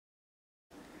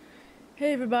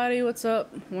Hey everybody, what's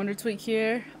up? WonderTweak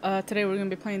here. Today we're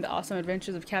going to be playing the awesome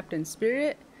adventures of Captain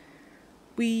Spirit.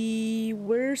 We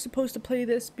were supposed to play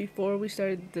this before we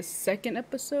started the second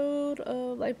episode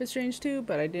of Life is Strange 2,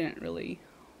 but I didn't really...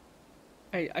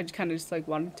 I just kind of just like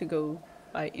wanted to go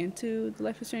into the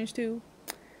Life is Strange 2.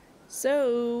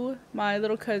 So, my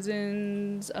little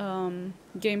cousin's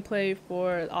gameplay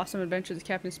for Awesome Adventures of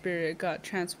Captain Spirit got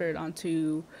transferred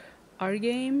onto our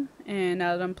game, and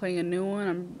now that I'm playing a new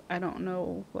one, I don't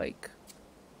know like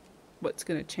what's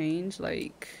gonna change,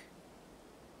 like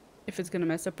if it's gonna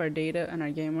mess up our data and our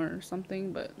game or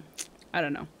something, but I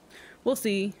don't know. We'll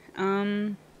see.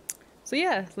 So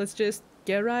yeah, let's just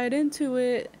get right into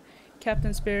it.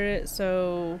 Captain Spirit.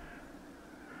 So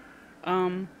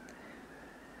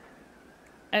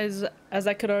as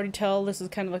I could already tell, this is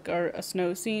kind of like a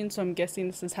snow scene, so I'm guessing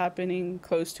this is happening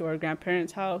close to our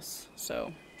grandparents' house.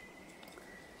 So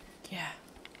yeah,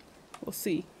 we'll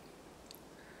see.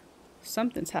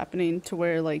 Something's happening to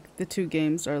where like the two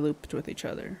games are looped with each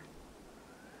other.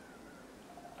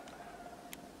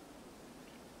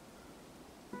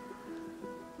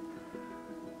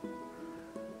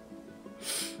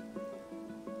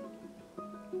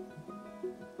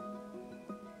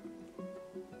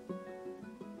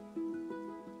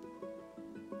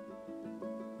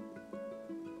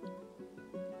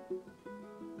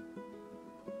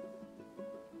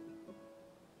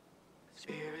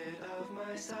 Spirit of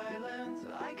my silence,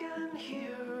 I can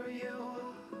hear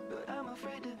you, but I'm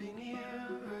afraid to be near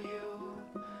you,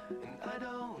 and I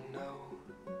don't know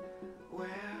where.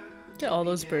 Get all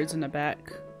those birds in the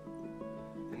back.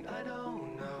 And I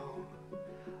don't know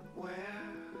where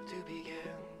to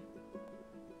begin.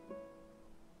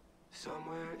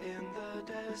 Somewhere in the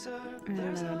desert,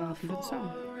 there's a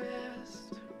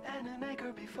forest and an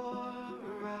acre before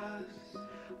us,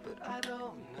 but I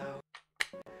don't know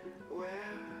where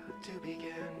to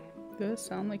begin. Does it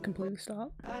sound like completely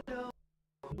stopped? I don't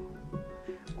know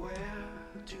where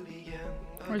to begin.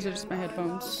 Or is it just my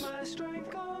headphones?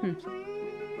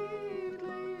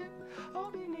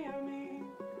 Oh, be near me,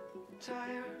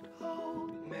 tired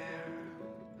old mare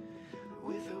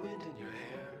with the wind in your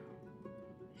hair.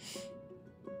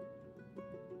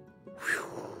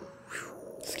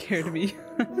 Scared me.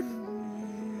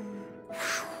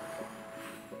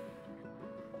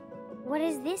 What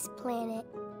is this planet?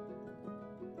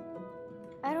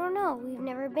 I don't know. We've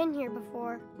never been here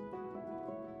before.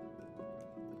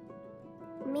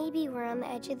 Maybe we're on the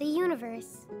edge of the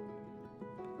universe.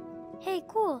 Hey,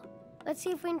 cool. Let's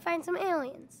see if we can find some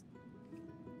aliens.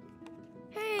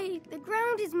 Hey, the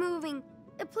ground is moving.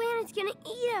 The planet's gonna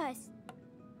eat us.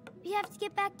 We have to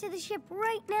get back to the ship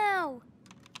right now.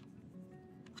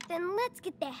 Then let's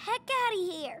get the heck out of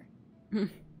here.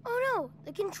 Oh no,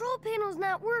 the control panel's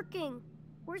not working.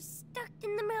 We're stuck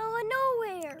in the middle of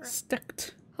nowhere.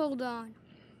 Stuck. Hold on.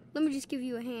 Let me just give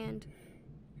you a hand.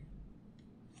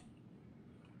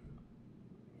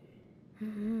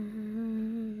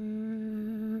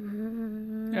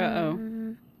 Uh-oh.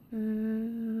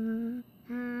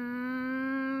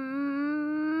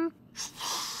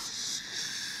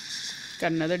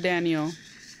 Got another Daniel.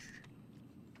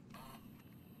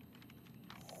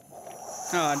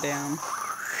 Oh, damn.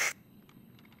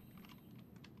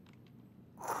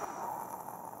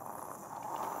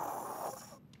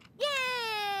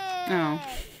 Oh.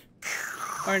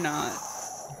 Or not.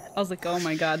 I was like, oh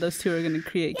my god, those two are gonna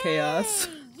create chaos.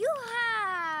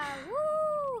 Yoo-ha!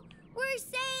 Woo! We're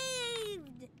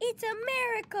saved! It's a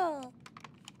miracle!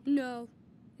 No,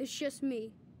 it's just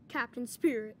me, Captain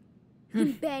Spirit. He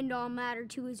can bend all matter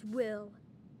to his will.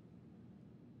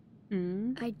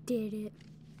 I did it.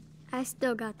 I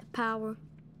still got the power.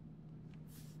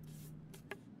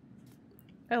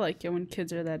 I like it when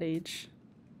kids are that age.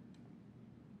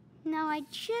 Now I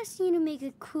just need to make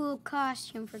a cool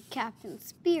costume for Captain And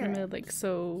Spirit. they're like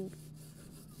so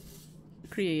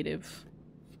creative.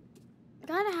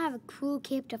 Gotta have a cool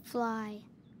cape to fly.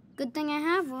 Good thing I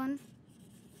have one.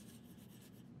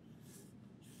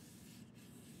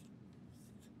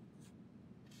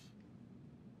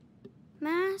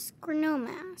 Mask or no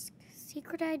mask?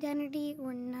 Secret identity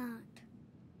or not?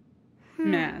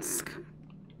 Mask.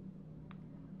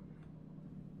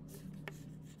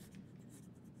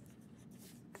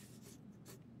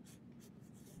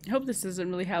 I hope this doesn't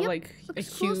really have like a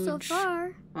Looks cool huge so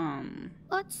far.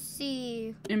 Let's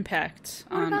see. impact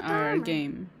What on about the our armor?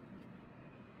 game.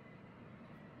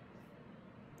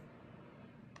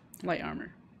 Light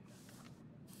armor.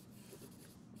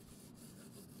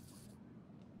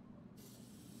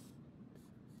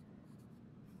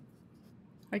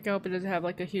 Like, I hope it doesn't have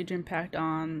like a huge impact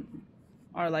on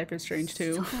our Life is Strange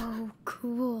 2. So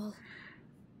cool.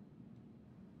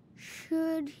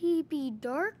 Should he be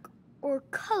dark or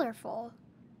colorful?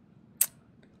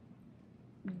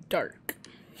 Dark.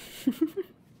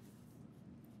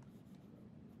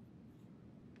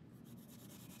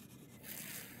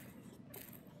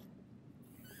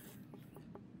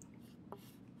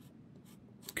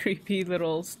 Creepy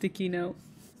little sticky note.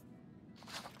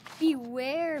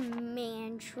 Beware,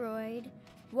 Mantroid.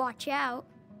 Watch out.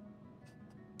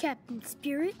 Captain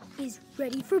Spirit is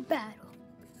ready for battle.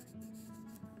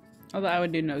 Although I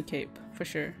would do no cape, for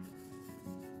sure.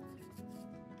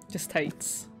 Just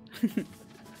tights.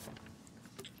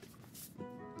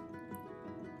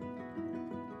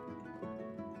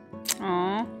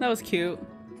 Aw, that was cute.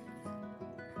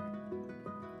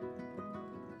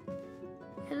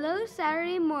 Hello,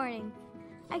 Saturday morning.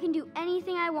 I can do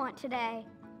anything I want today.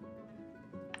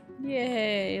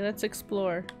 Yay, let's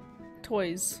explore.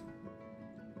 Toys.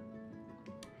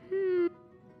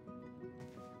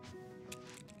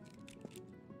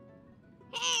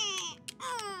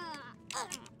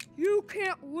 You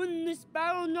can't win this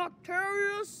battle,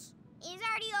 Noctarius. It's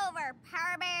already over,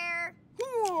 Power Bear.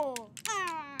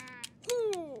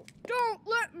 Don't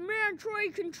let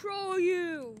Mantroid control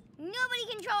you. Nobody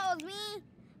controls me.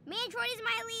 Mantroid is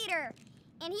my leader,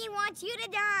 and he wants you to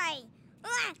die.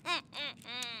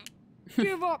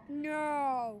 Give up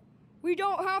now. We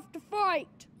don't have to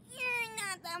fight. You're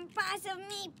not the boss of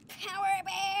me, Power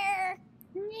Bear.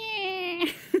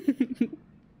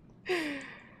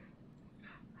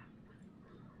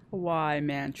 Why,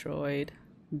 Mantroid?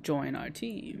 Join our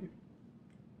team.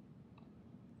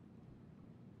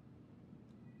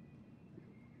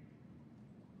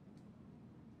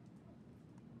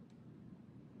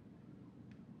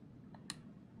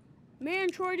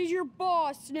 Mantroid is your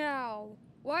boss now.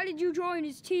 Why did you join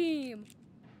his team?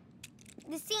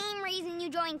 The same reason you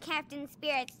joined Captain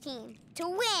Spirit's team, to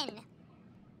win.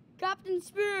 Captain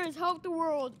Spirit has helped the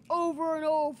world over and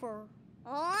over.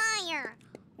 Liar!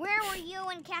 Where were you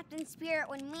and Captain Spirit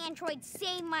when Mantroid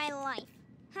saved my life?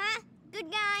 Huh?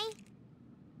 Good guy?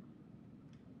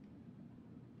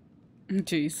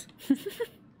 Jeez.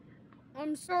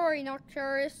 I'm sorry,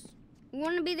 Noctarius. We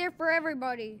want to be there for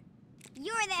everybody.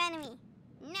 You're the enemy.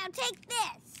 Now take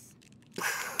this.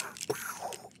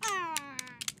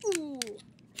 Ooh.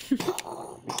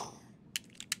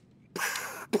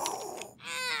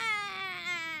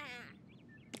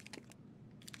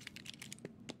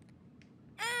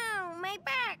 Ow, my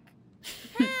back.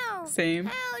 How? Same.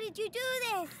 How did you do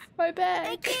this? My I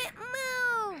back. can't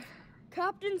move.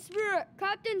 Captain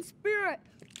Spirit,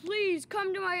 please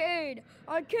come to my aid.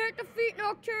 I can't defeat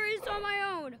Noctarius on my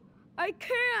own. I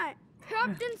can't.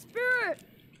 Captain Spirit.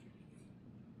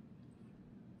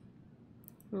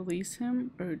 Release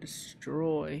him or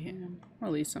destroy him?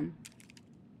 Release him.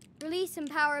 Release him,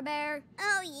 Power Bear.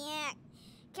 Oh, yeah.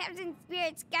 Captain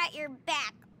Spirit's got your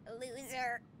back,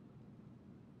 loser.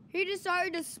 He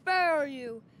decided to spare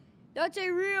you. That's a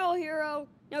real hero.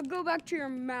 Now go back to your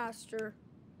master.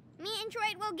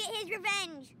 Mantroid will get his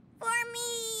revenge for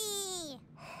me.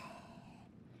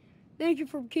 Thank you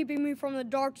for keeping me from the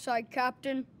dark side,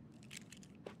 Captain.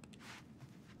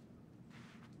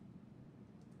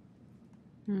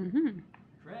 Mm-hmm.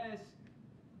 Chris,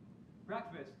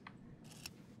 breakfast.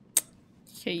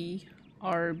 K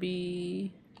R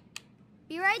B.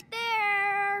 Be right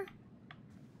there.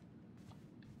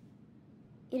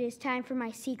 It is time for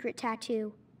my secret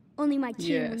tattoo. Only my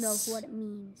team will know Yes. what it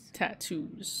means.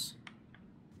 Tattoos.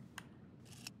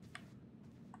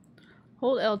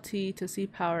 Hold LT to see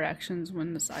power actions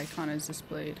when this icon is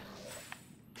displayed.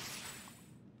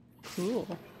 Cool.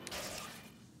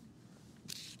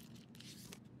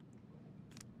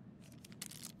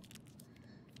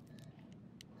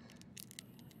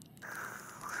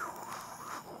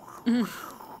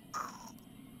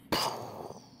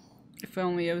 If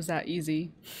only it was that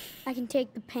easy. I can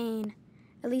take the pain.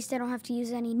 At least I don't have to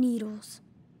use any needles.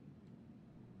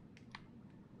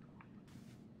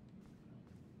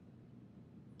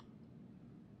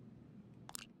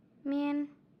 Man,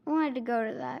 I wanted to go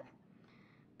to that.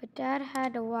 But Dad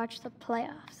had to watch the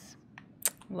playoffs.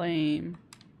 Lame.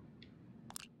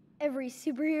 Every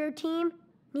superhero team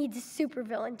needs a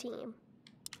supervillain team.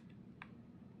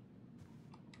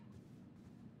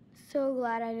 So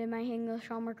glad I did my English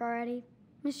homework already.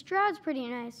 Miss Stroud's pretty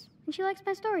nice, and she likes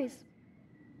my stories.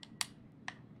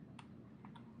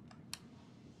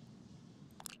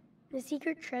 The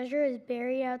secret treasure is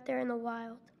buried out there in the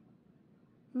wild.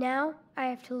 Now I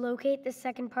have to locate the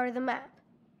second part of the map.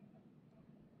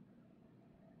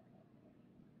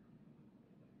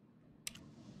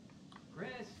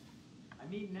 Chris, I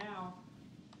mean now.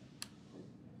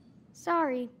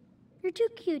 Sorry, you're too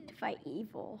cute to fight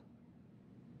evil.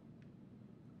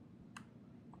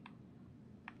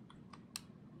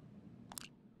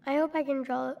 I hope I can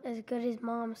draw as good as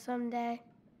Mom someday.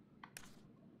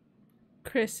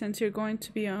 Chris, since you're going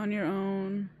to be on your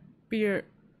own,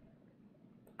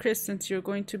 Chris, since you're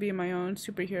going to be my own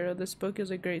superhero, this book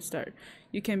is a great start.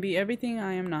 You can be everything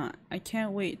I am not. I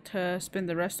can't wait to spend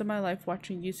the rest of my life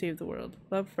watching you save the world.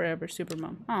 Love forever,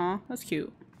 Supermom. Aw, that's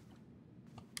cute.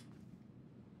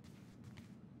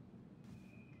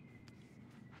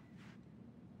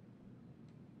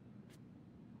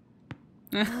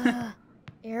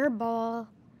 Airball.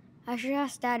 I should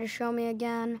ask Dad to show me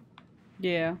again.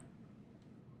 Yeah.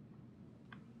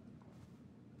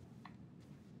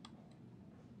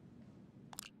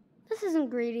 This isn't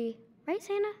greedy, right,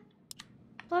 Santa?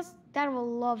 Plus, Dad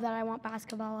will love that I want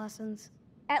basketball lessons.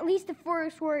 At least the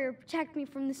forest warrior protect me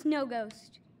from the snow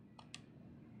ghost.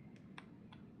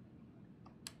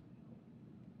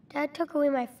 Dad took away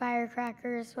my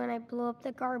firecrackers when I blew up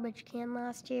the garbage can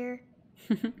last year.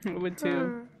 I would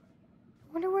too.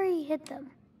 Wonder where he hid them.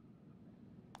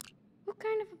 What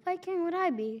kind of a Viking would I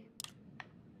be?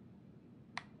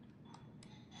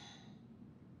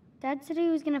 Dad said he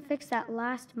was gonna fix that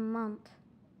last month.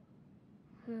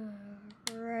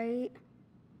 Right.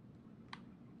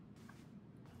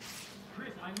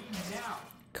 Chris, I mean now.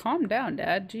 Calm down,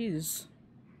 Dad. Jeez.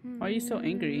 Why are you so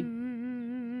angry?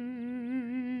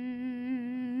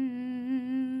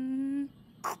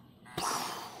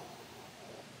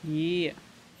 Yeah.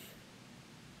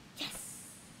 Yes!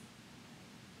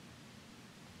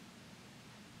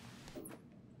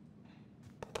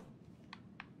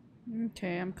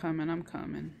 Okay, I'm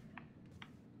coming.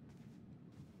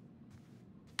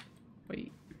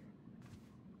 Wait.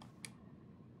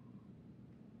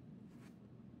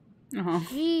 Oh.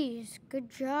 Jeez, good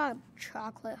job,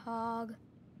 chocolate hog.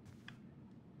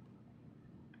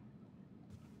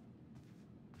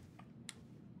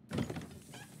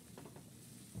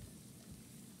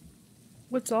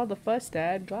 What's all the fuss,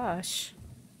 Dad? Gosh.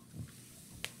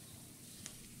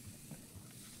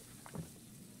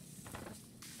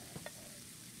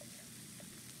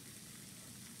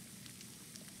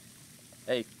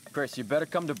 Hey, Chris, you better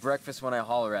come to breakfast when I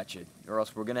holler at you, or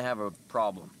else we're gonna have a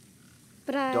problem.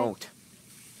 But I... Don't.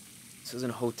 This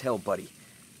isn't a hotel, buddy.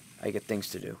 I get things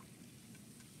to do.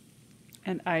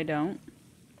 And I don't.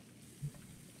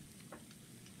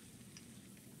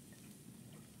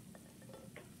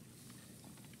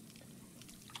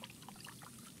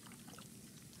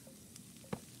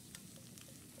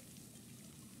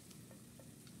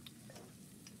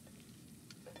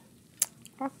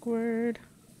 Awkward.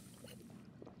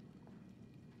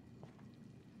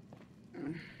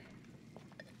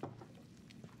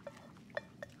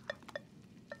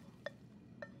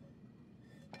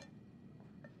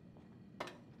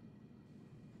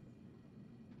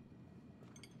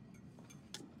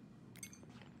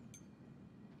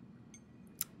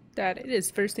 Dad, it is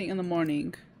first thing in the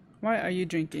morning. Why are you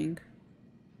drinking?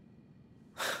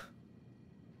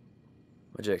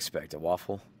 What'd you expect, a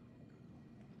waffle?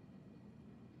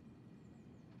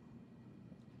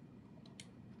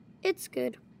 It's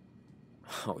good.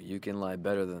 Oh, you can lie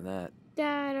better than that.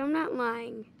 Dad, I'm not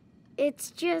lying.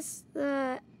 It's just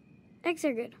the eggs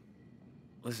are good.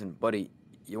 Listen, buddy,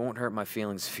 you won't hurt my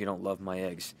feelings if you don't love my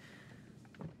eggs.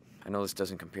 I know this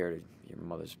doesn't compare to your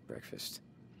mother's breakfast.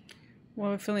 Well,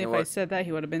 I have a feeling You know if I what? said that,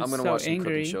 he would have been I'm gonna so watch some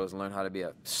angry. cooking shows and learn how to be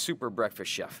a super breakfast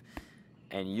chef.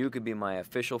 And you could be my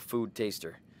official food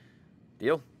taster.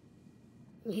 Deal?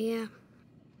 Yeah.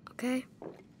 Okay.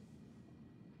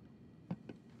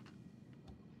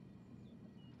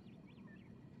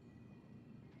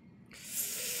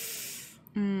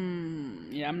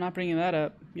 Yeah, I'm not bringing that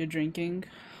up. You're drinking.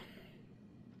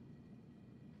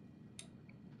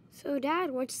 So,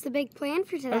 Dad, what's the big plan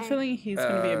for I today? have a feeling he's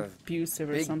gonna be abusive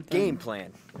or Big something. game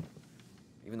plan.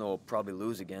 Even though we'll probably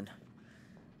lose again.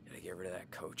 Gotta get rid of that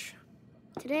coach.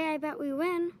 Today, I bet we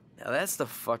win. Now that's the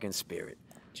fucking spirit.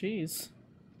 Jeez.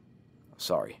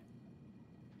 Sorry.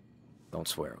 Don't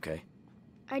swear, okay?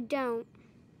 I don't.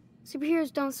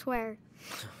 Superheroes don't swear.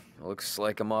 Looks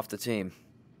like I'm off the team.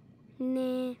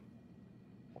 Nah.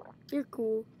 You're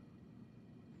cool.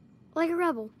 Like a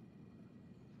rebel.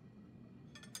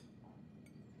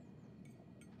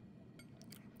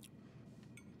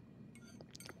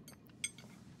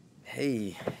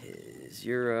 Hey, is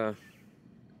your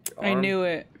I arm knew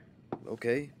it.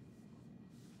 okay?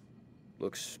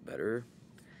 Looks better.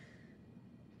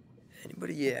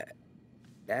 Anybody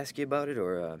ask you about it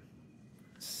or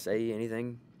say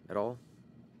anything at all?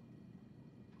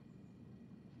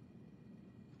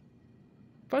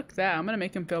 Fuck that. I'm gonna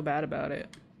make him feel bad about it.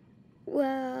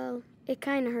 Well, it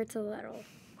kind of hurts a little.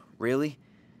 Really?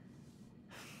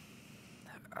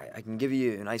 I can give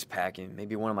you an ice pack and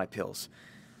maybe one of my pills.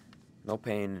 No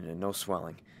pain and no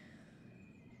swelling.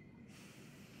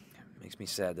 It makes me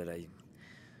sad that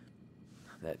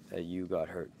that you got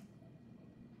hurt.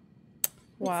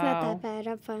 Wow. It's not that bad.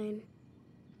 I'm fine.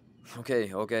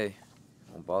 Okay.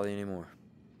 Won't bother you anymore.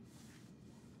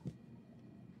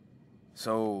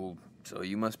 So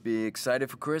you must be excited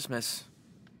for Christmas.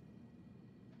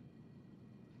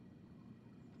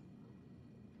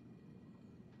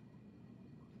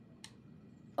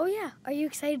 Oh yeah, are you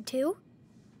excited too?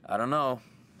 I don't know.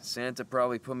 Santa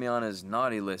probably put me on his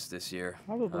naughty list this year.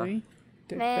 Probably.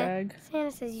 Nah, Dickbag.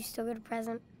 Santa says you still get a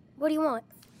present. What do you want?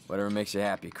 Whatever makes you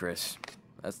happy, Chris.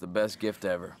 That's the best gift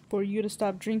ever. For you to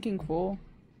stop drinking, fool.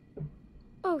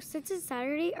 Oh, since it's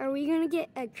Saturday, are we gonna get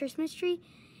a Christmas tree?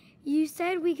 You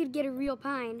said we could get a real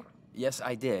pine. Yes,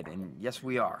 I did, and yes,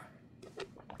 we are.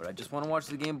 But I just want to watch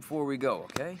the game before we go,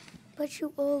 okay? But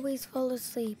you always fall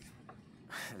asleep.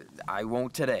 I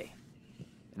won't today.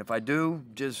 And if I do,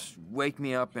 just wake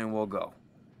me up and we'll go.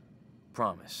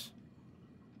 Promise.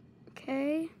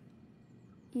 Okay?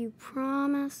 You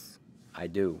promise? I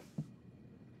do.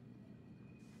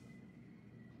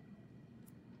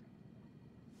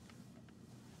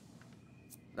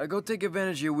 Now go take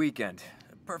advantage of your weekend.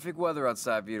 Perfect weather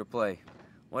outside for you to play.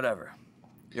 Whatever.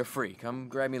 You're free. Come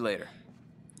grab me later.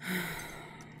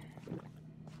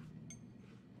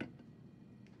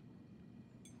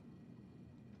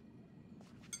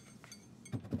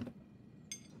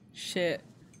 Shit.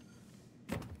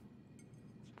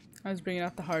 I was bringing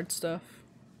out the hard stuff.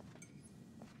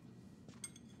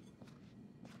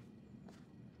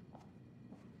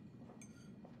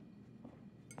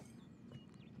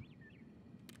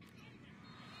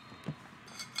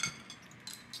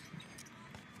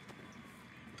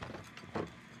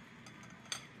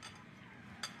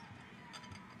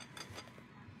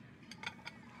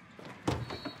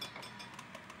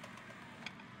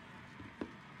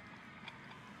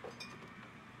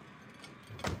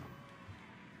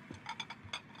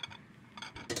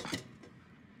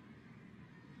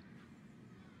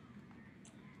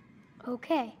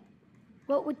 Okay.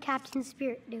 What would Captain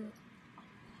Spirit do?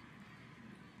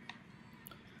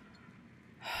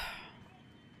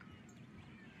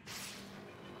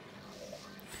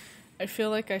 I feel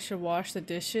like I should wash the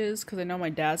dishes because I know my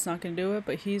dad's not gonna do it,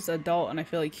 but he's adult and I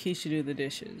feel like he should do the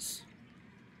dishes.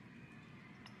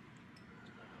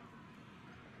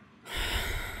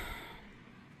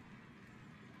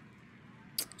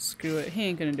 Screw it, he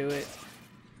ain't gonna do it.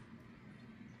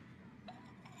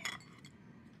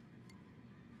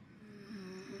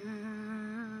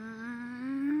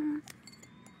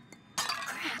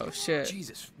 Oh shit.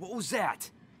 Jesus, what was that?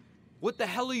 What the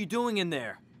hell are you doing in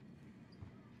there?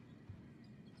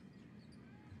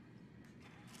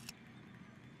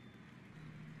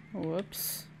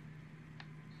 Whoops.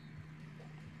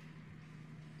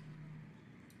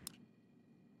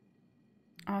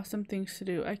 Awesome things to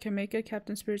do. I can make a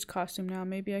Captain Spirit's costume now.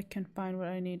 Maybe I can find what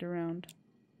I need around.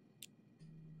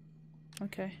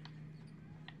 Okay.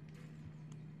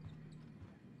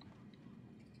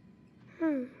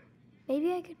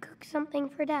 Maybe I could cook something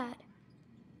for Dad.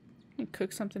 He can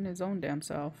cook something his own damn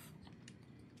self.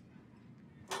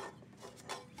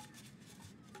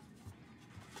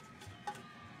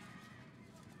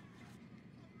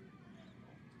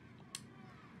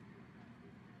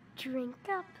 Drink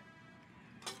up.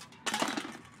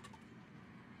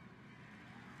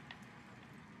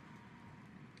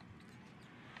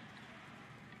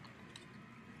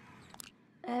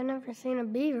 I've never seen a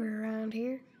beaver around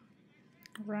here.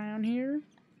 Around here?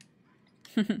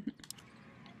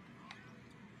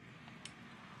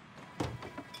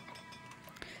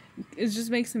 It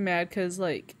just makes me mad because,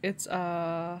 like, it's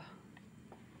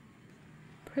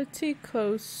pretty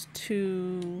close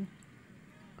to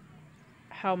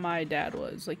how my dad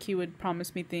was. Like, he would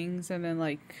promise me things and then,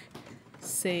 like,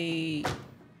 say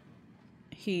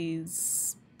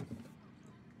he's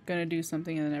gonna do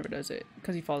something and then never does it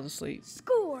because he falls asleep.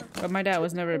 Score! But my dad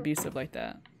was never abusive like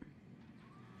that.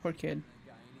 Poor kid.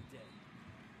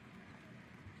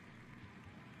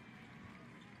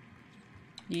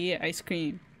 Yeah, ice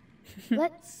cream.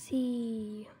 Let's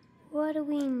see. What do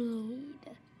we need?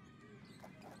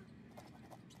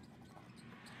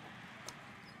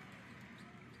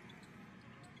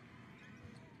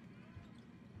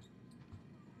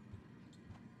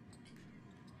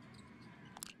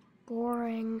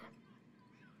 Boring.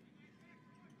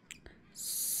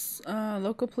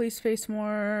 Local police face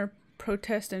more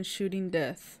protest and shooting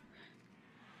death.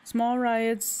 Small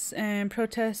riots and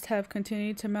protests have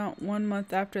continued to mount 1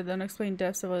 month after the unexplained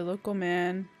deaths of a local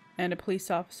man and a police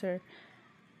officer.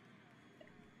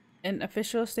 An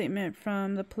official statement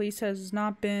from the police has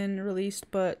not been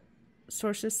released, but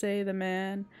sources say the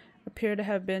man appeared to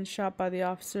have been shot by the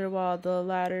officer, while the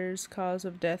latter's cause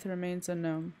of death remains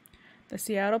unknown. The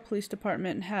Seattle Police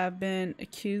Department have been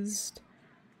accused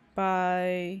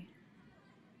by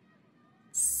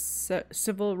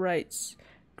civil rights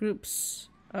groups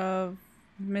of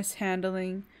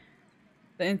mishandling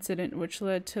the incident, which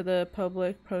led to the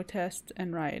public protest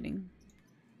and rioting.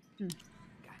 God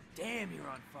damn, you're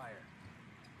on fire.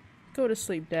 Go to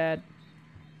sleep, Dad.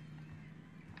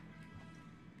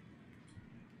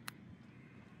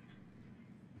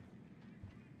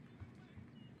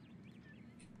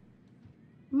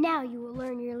 Now you will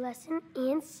learn your lesson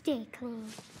and stay clean.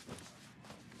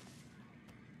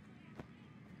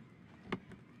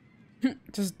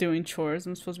 Just doing chores.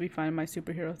 I'm supposed to be finding my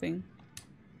superhero thing.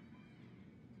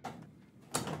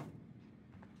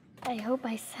 I hope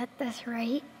I set this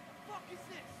right. Fuck is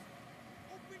this?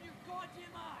 Open your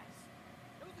goddamn eyes.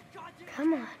 That was a goddamn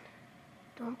Come on.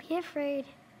 Don't be afraid.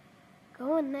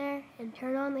 Go in there and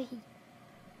turn on the heat.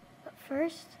 But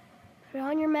first, put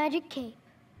on your magic cape.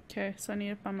 Okay, so I need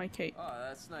to find my cape. Oh,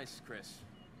 that's nice, Chris.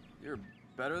 You're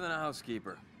better than a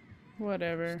housekeeper.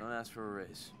 Whatever. Just don't ask for a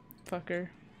raise. Fucker.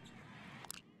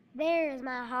 There's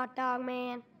my hot dog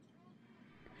man.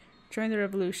 Join the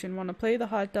revolution. Want to play the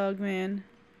hot dog man?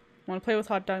 Want to play with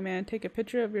hot dog man? Take a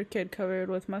picture of your kid covered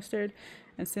with mustard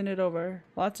and send it over.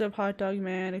 Lots of hot dog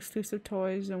man exclusive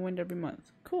toys and win every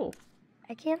month. Cool.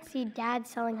 I can't see Dad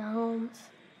selling homes.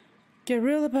 Get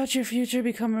real about your future.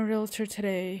 Become a realtor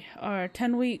today. Our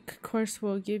 10-week course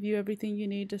will give you everything you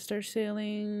need to start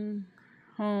selling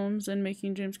homes and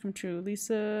making dreams come true.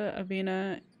 Lisa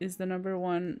Avina is the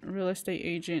 #1 real estate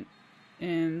agent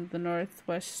in the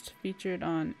Northwest, featured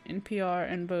on NPR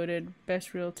and voted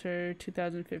Best Realtor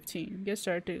 2015. Get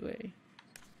started today.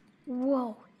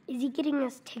 Whoa, is he getting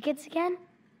us tickets again?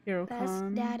 Hero Best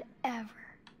Con. dad ever.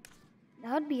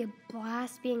 That would be a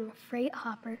blast being a freight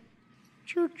hopper.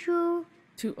 Choo-choo.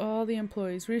 To all the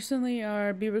employees, recently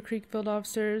our Beaver Creek field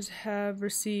officers have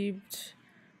received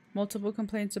multiple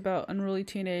complaints about unruly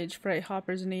teenage freight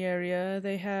hoppers in the area.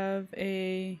 They have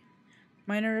a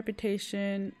minor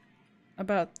reputation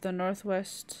about the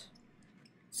Northwest,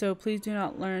 so please do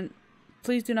not let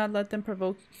them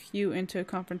provoke you into a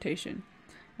confrontation.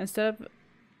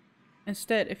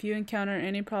 Instead, if you encounter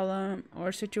any problem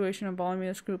or situation involving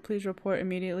this group, please report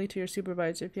immediately to your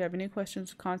supervisor. If you have any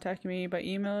questions, contact me by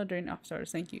email or during office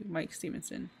hours. Thank you, Mike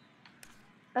Stevenson.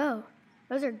 Oh,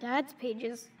 those are Dad's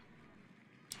pages.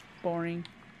 Boring.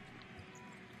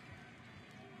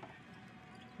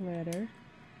 Letter.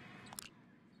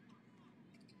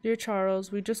 Dear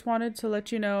Charles, we just wanted to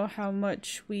let you know how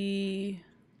much we...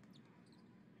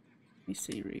 Let me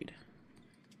see, read.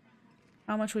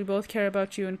 How much we both care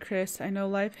about you and Chris. I know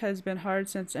life has been hard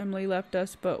since Emily left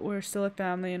us, but we're still a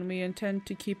family and we intend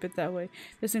to keep it that way.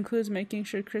 This includes making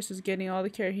sure Chris is getting all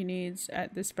the care he needs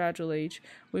at this fragile age.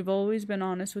 We've always been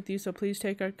honest with you, so please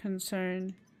take our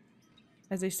concern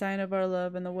as a sign of our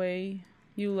love and the way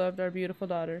you loved our beautiful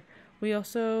daughter. We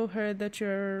also heard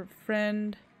through a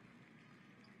friend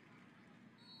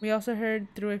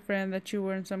that you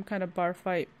were in some kind of bar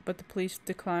fight, but the police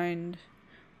declined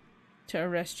to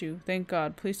arrest you. Thank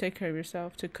God. Please take care of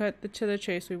yourself. To cut to the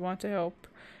chase, we want to help,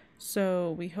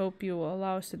 so we hope you will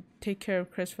allow us to take care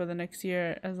of Chris for the next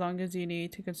year, as long as you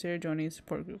need to consider joining a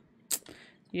support group.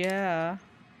 Yeah.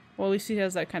 Well, at least he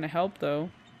has that kind of help, though.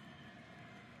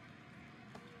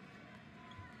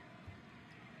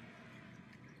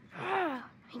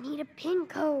 I need a PIN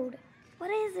code. What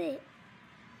is it?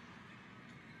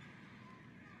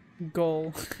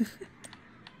 Goal.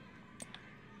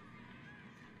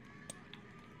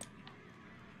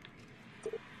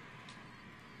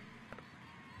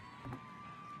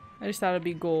 I just thought it'd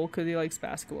be goal because he likes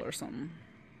basketball or something.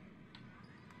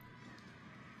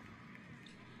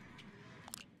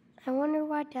 I wonder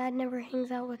why Dad never hangs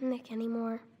out with Nick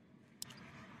anymore.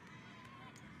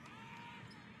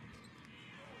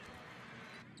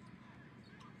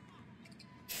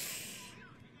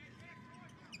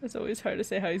 It's always hard to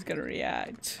say how he's gonna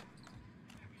react.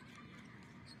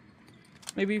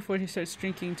 Maybe before he starts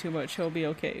drinking too much, he'll be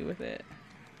okay with it.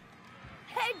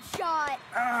 Headshot!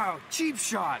 Ow, cheap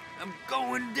shot. I'm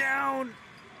going down.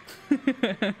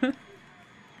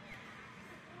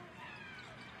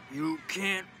 You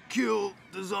can't kill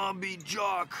the zombie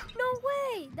jock. No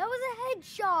way! That was a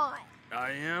headshot!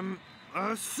 I am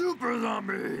a super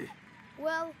zombie.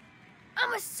 Well,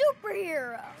 I'm a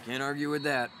superhero! Can't argue with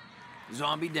that.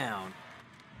 Zombie down.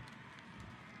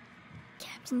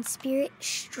 Captain Spirit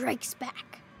strikes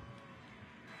back.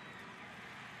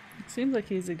 Seems like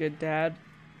he's a good dad.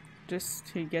 Just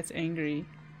he gets angry.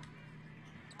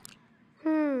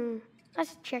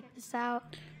 Let's check this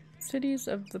out. Cities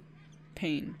of the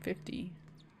Pain, 50.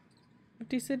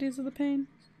 50 Cities of the Pain?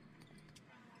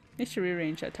 They should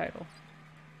rearrange that title.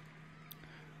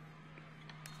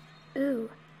 Ooh,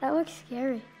 that looks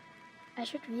scary. I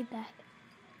should read that.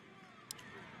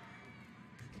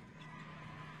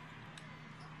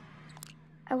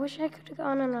 I wish I could have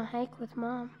gone on a hike with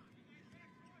Mom.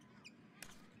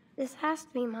 This has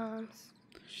to be Mom's.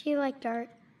 She liked art.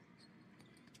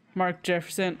 Mark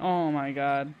Jefferson, oh my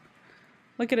god.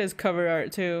 Look at his cover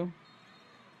art too.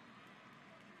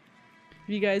 If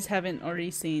you guys haven't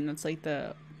already seen, that's like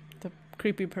the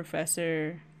creepy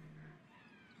professor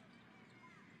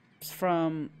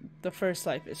from the first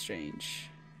Life is Strange.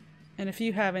 And if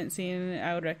you haven't seen it,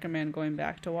 I would recommend going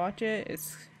back to watch it.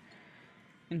 It's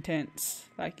intense,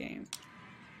 that game.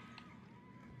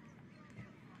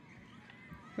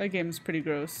 That game's pretty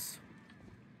gross.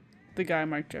 The guy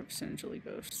Mark Jefferson is really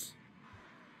gross.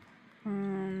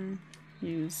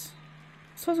 Use.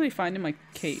 Supposed to be finding my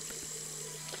cape.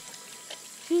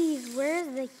 Geez, where's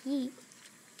the heat?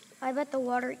 I bet the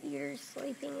water eater's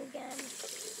sleeping again.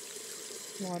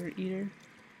 Water eater.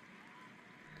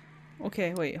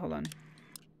 Okay, wait, hold on.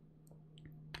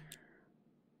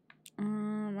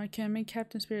 I can make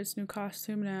Captain Spirit's new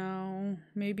costume now.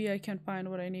 Maybe I can find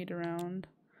what I need around.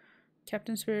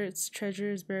 Captain Spirit's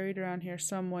treasure is buried around here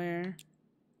somewhere.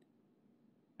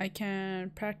 I can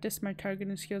practice my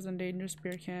targeting skills on dangerous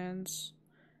beer cans.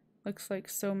 Looks like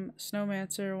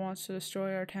Snowmancer wants to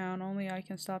destroy our town. Only I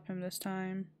can stop him this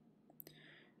time.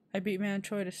 I bet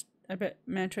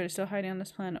Mantroid is still hiding on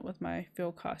this planet with my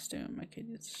field costume. I could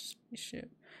use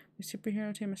shit. My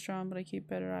superhero team is strong, but I keep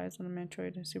better eyes on the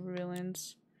Mantroid and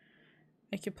supervillains.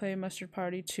 I could play Mustard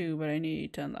Party too, but I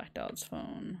need to unlock Donald's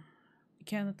phone. I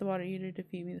can't let the water eater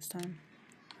defeat me this time.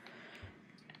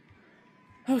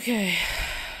 Okay.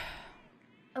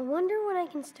 I wonder when I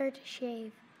can start to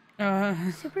shave.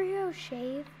 Superhero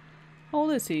shave? How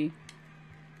old is he?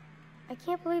 I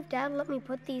can't believe Dad let me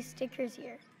put these stickers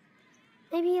here.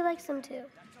 Maybe he likes them too.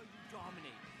 That's how you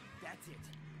dominate. That's it.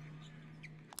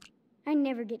 I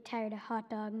never get tired of Hot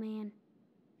Dog Man.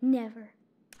 Never.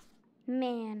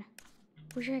 Man,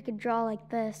 wish I could draw like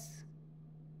this.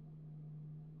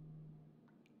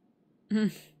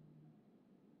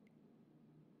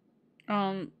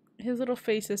 His little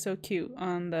face is so cute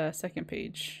on the second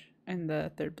page and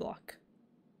the third block.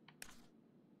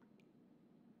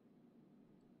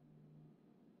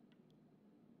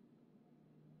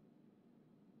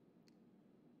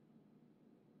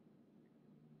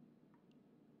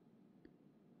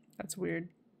 That's weird.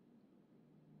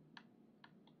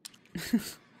 And that is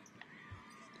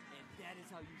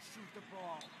how you shoot the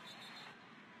ball.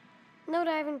 No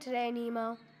diving today, Nemo.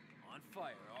 On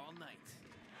fire all night.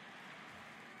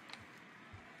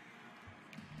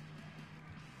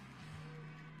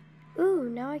 Ooh,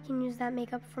 now I can use that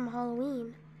makeup from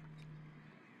Halloween.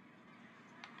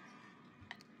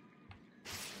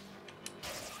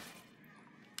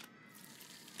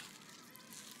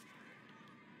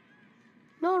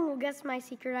 No one will guess my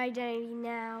secret identity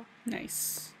now.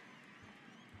 Nice.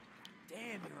 Damn,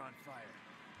 you're on fire.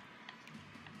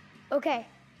 Okay,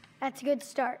 that's a good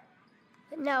start.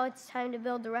 But now it's time to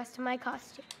build the rest of my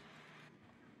costume.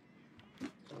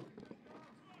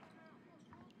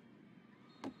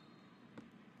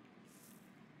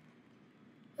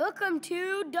 Welcome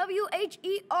to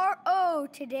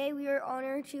WHERO. Today we are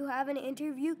honored to have an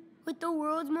interview with the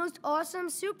world's most awesome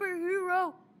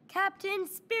superhero, Captain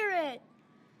Spirit.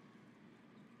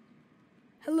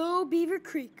 Hello, Beaver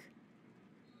Creek.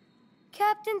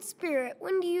 Captain Spirit,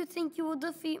 when do you think you will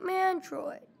defeat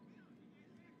Mantroid?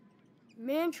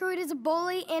 Mantroid is a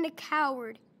bully and a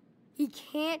coward. He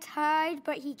can't hide,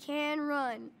 but he can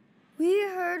run. We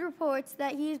heard reports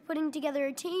that he is putting together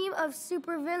a team of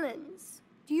supervillains.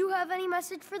 Do you have any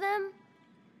message for them?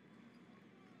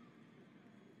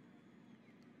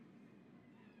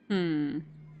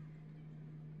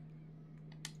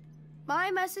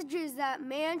 My message is that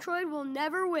Mantroid will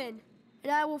never win,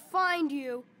 and I will find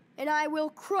you, and I will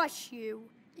crush you.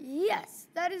 Yes,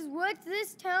 that is what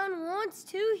this town wants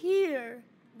to hear.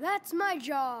 That's my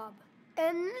job,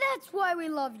 and that's why we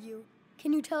love you.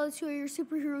 Can you tell us who your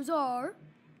superheroes are?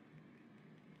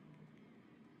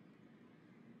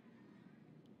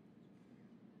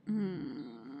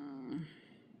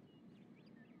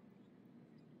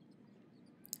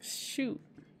 Shoot.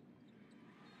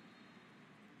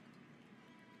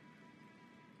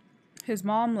 His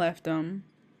mom left him,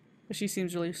 but she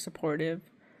seems really supportive.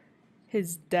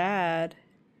 His dad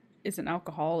is an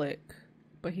alcoholic,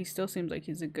 but he still seems like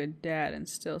he's a good dad and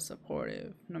still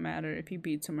supportive, no matter if he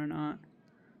beats him or not.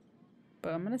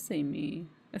 But I'm gonna say me.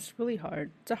 It's really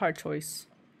hard. It's a hard choice.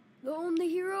 The only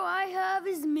hero I have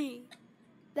is me.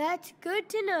 That's good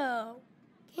to know.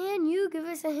 Can you give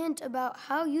us a hint about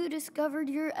how you discovered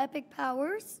your epic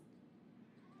powers?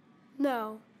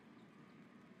 No.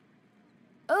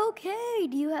 Okay,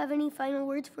 do you have any final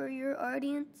words for your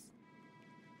audience?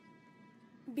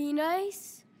 Be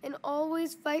nice and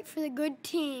always fight for the good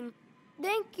team.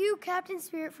 Thank you, Captain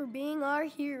Spirit, for being our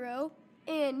hero.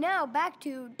 And now back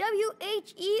to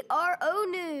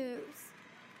WHERO News.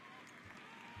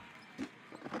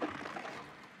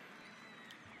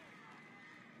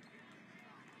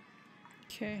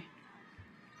 Okay.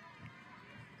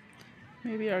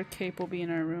 Maybe our cape will be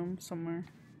in our room somewhere.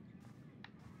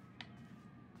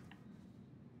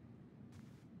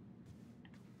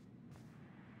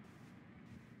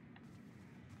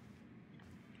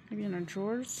 Maybe in our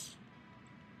drawers?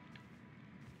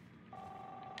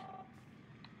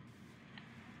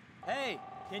 Hey,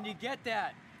 can you get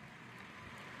that?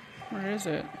 Where is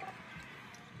it?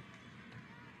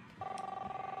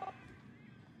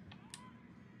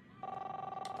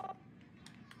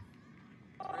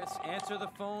 Chris, answer the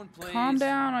phone, please. Calm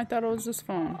down, I thought it was this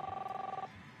phone.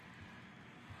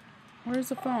 Where's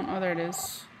the phone? Oh, there it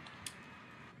is.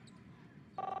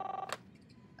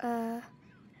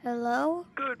 Hello?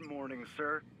 Good morning,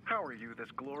 sir. How are you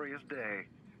this glorious day?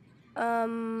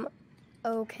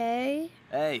 Okay.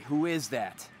 Hey, who is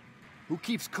that? Who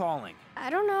keeps calling? I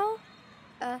don't know.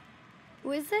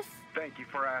 Who is this? Thank you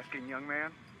for asking, young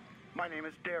man. My name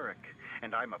is Derek,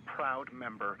 and I'm a proud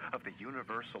member of the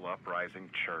Universal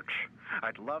Uprising Church.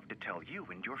 I'd love to tell you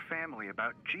and your family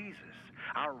about Jesus,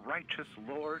 our righteous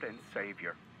Lord and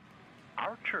Savior.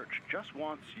 Our church just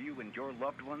wants you and your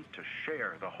loved ones to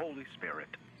share the Holy Spirit.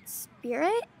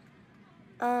 Spirit?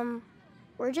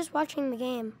 We're just watching the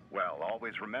game. Well,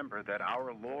 always remember that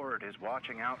our Lord is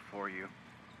watching out for you.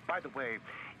 By the way,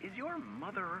 is your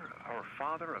mother or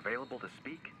father available to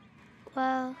speak?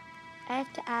 Well, I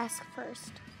have to ask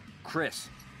first. Chris,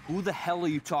 who the hell are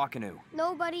you talking to?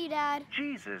 Nobody, Dad.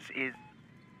 Jesus is...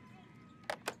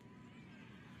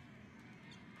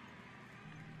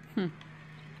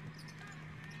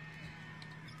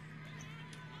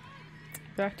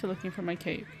 Back to looking for my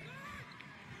cape.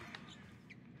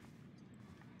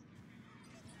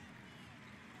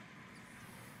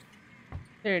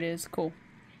 There it is. Cool.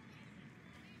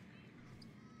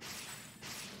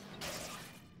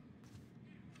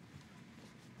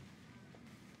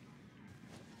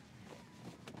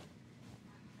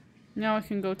 Now I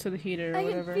can go to the heater or I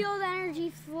whatever. can feel the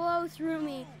energy flow through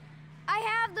me. I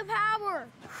have the power.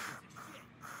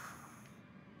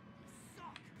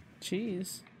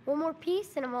 Jeez. One more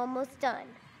piece and I'm almost done.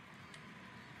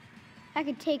 I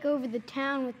could take over the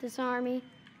town with this army.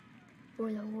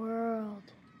 Or the world.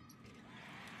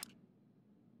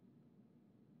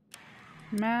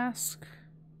 Mask.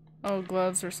 Oh,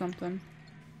 gloves or something.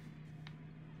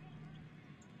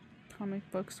 Comic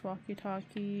books,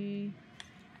 walkie-talkie.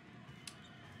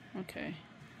 Okay.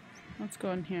 Let's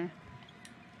go in here.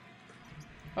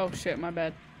 Oh shit, my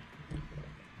bad.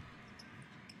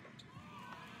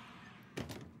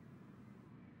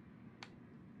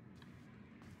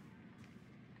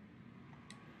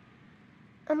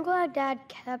 I'm glad Dad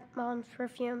kept Mom's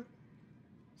perfume.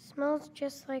 Smells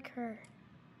just like her.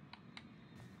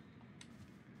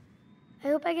 I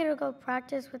hope I get to go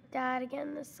practice with Dad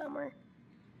again this summer.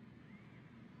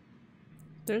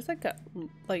 There's like a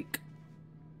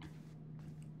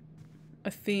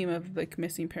theme of like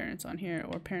missing parents on here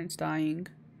or parents dying.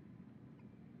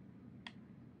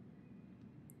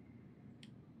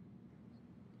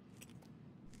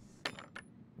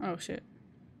 Oh shit.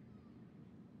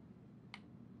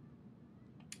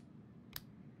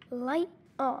 Light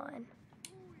on.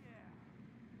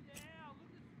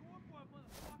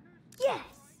 Yes!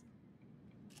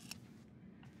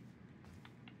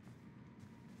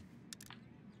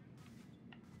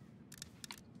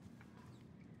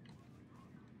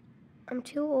 I'm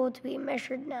too old to be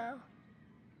measured now,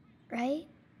 right?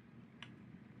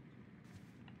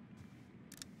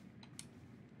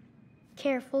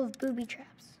 Careful of booby traps.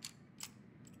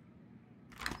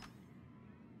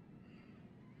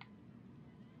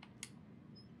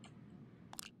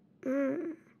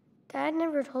 Dad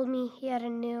never told me he had a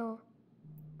new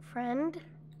friend.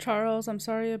 Charles, I'm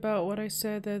sorry about what I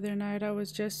said the other night. I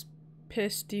was just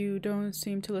pissed you don't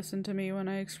seem to listen to me when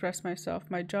I express myself.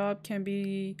 My job can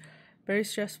be very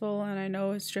stressful and I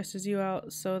know it stresses you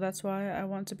out, so that's why I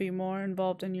want to be more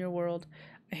involved in your world.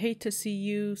 I hate to see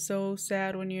you so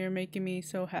sad when you're making me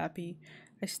so happy.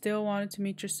 I still wanted to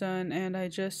meet your son, and I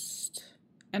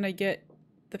get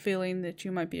the feeling that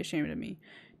you might be ashamed of me.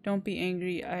 Don't be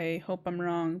angry. I hope I'm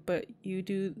wrong, but you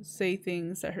do say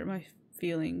things that hurt my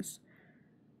feelings.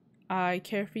 I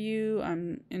care for you.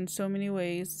 I'm in so many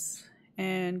ways,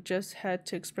 and just had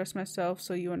to express myself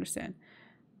so you understand.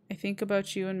 I think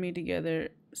about you and me together,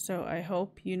 so I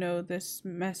hope you know this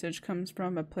message comes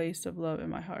from a place of love in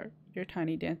my heart. Your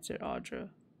tiny dancer, Audra.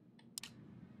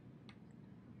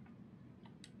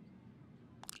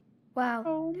 Wow,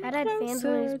 Oh, Dad had fans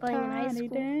when he was playing in high tiny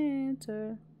school.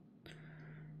 dancer.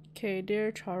 Okay,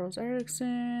 dear Charles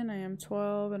Erikson, I am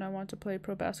 12 and I want to play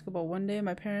pro basketball. One day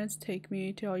my parents take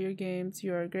me to all your games.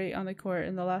 You are great on the court,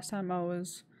 and the last time I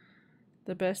was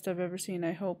the best I've ever seen.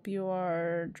 I hope you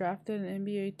are drafted in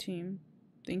the NBA team.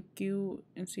 Thank you,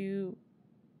 and see you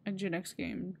at your next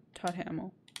game. Todd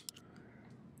Hamill.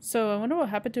 So I wonder what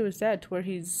happened to his dad to where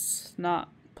he's not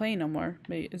playing no more.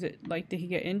 Is it like, did he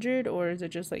get injured, or is it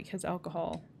just like his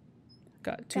alcohol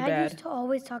got too Dad bad? used to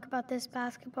always talk about this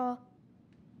basketball.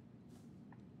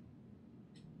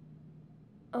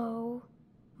 Oh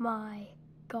my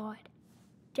God.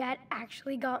 Dad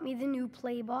actually got me the new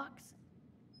play box.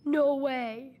 No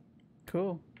way.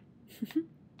 Cool.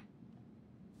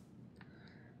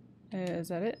 Is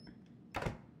that it?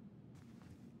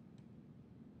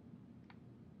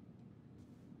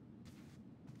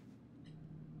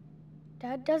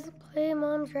 Dad doesn't play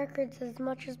Mom's records as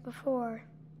much as before.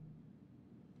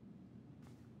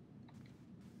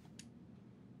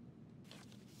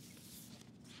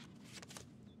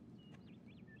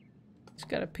 It's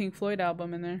got a Pink Floyd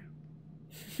album in there.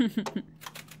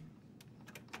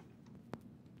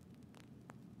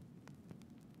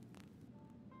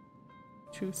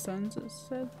 Two sons, it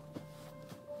said.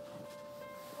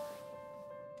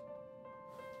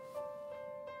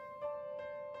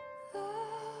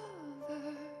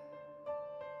 Lover,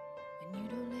 when you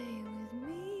don't lay with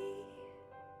me,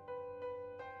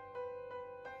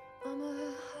 I'm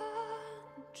a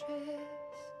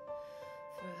huntress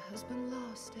for a husband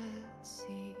lost at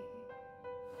sea.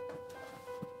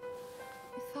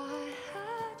 If I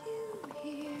had you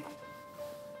here,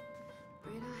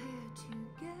 braid our hair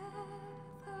together,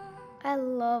 I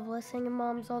love listening to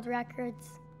Mom's old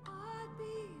records. I'd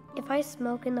be If I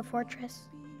smoke in the fortress,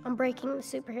 I'm breaking the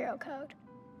superhero code.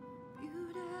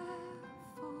 beautiful.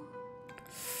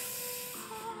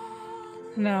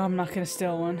 No, I'm not gonna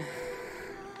steal one.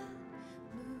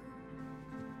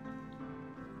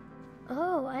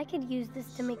 Oh, I could use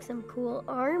this to make some cool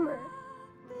armor.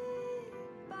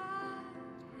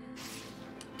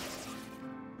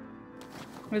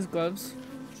 His gloves.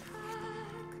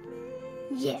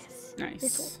 Yes. Nice.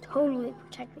 This will totally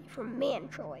protect me from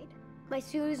Mantroid. My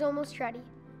suit is almost ready.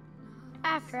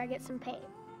 After I get some paint.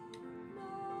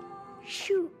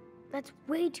 Shoot, that's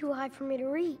way too high for me to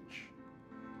reach.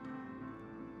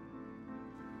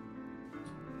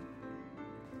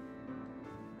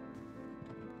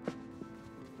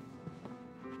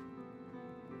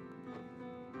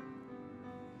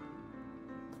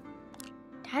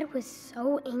 Dad was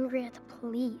so angry at the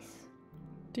police.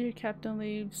 Dear Captain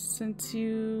Leaves, since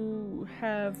you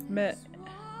have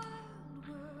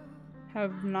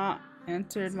not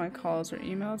answered my calls or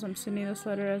emails, I'm sending this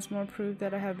letter as more proof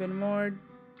that I have been more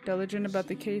diligent about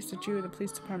the case that you and the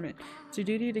police department. It's your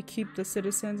duty to keep the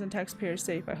citizens and taxpayers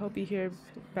safe. I hope you hear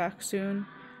back soon,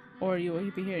 or you will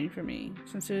be hearing from me.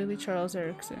 Sincerely, Charles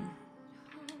Erikson.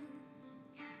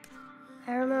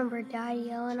 I remember Dad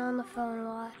yelling on the phone a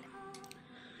lot.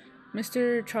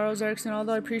 Mr. Charles Erikson,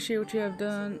 although I appreciate what you have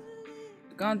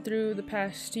gone through the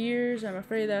past years, I'm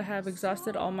afraid that I have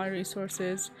exhausted all my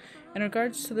resources. In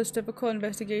regards to this difficult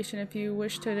investigation, if you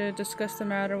wish to discuss the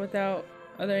matter without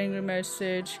other angry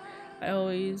message, I'm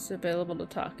always available to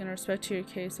talk. In respect to your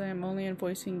case, I am only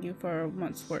invoicing you for a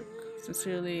month's work.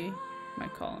 Sincerely,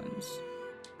 Mike Collins.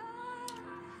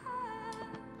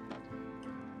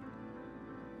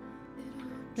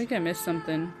 I think I missed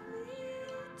something.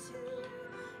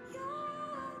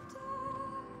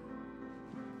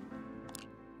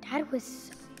 Dad was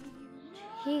so...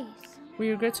 Jeez. We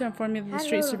regret to inform you that the Dad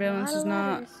street wrote a surveillance lot is of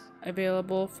not letters.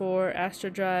 available for Astor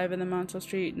Drive and the Montauk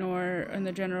Street, nor in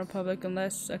the general public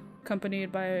unless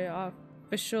accompanied by an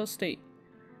official state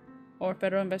or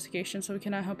federal investigation, so we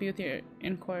cannot help you with your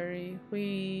inquiry.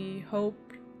 We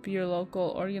hope your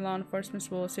local or your law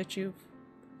enforcement will assist you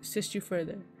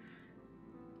further.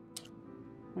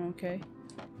 Okay.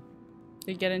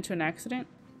 Did he get into an accident?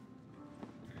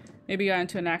 Maybe got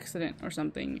into an accident or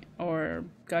something, or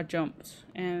got jumped,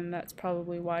 and that's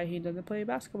probably why he doesn't play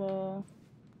basketball.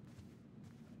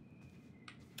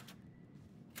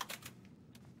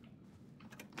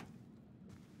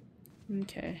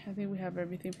 Okay, I think we have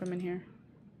everything from in here.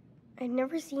 I've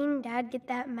never seen Dad get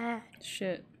that mad.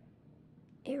 Shit.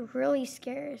 It really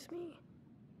scares me.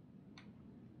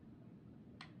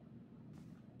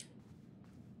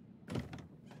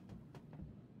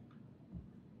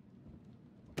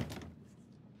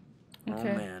 Okay. Oh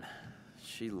man,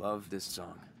 she loved this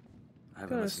song. I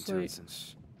haven't Go to listened to it sleep.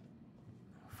 since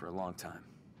for a long time.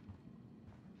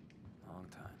 Long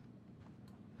time.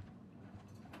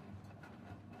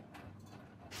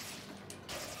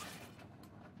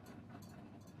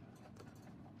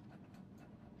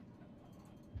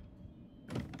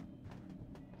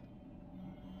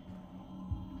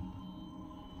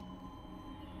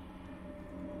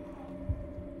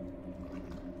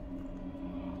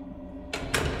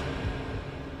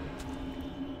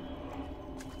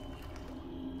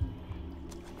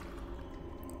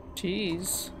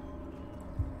 Jeez.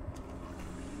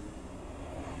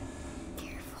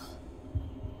 Careful.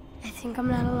 I think I'm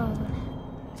not alone.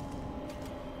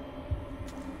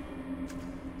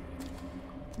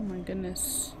 Oh my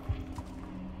goodness.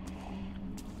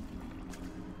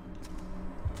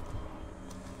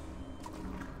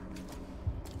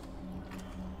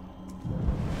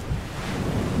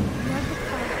 You have the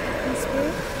car, Captain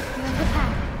Spirit. You have the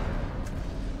pack.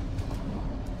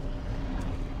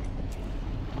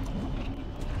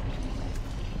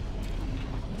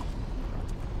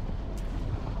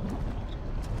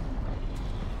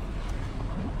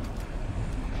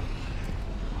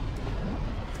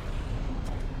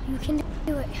 You can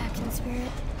do it, Captain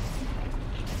Spirit.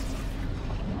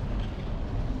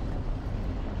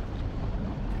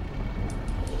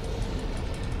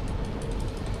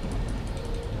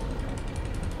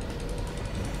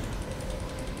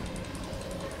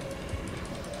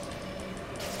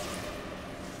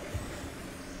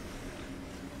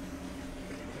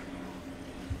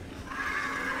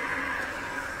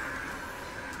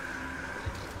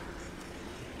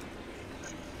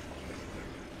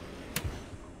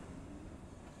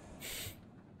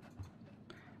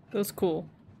 That was cool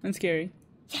and scary.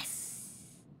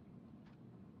 Yes!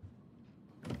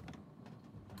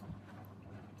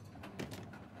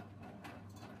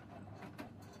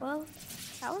 Well,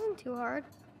 that wasn't too hard.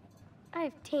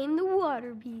 I've tamed the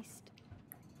water beast.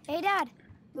 Hey, Dad.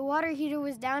 The water heater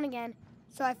was down again,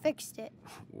 so I fixed it.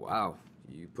 Wow,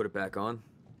 you put it back on?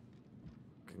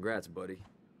 Congrats, buddy.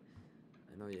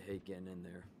 I know you hate getting in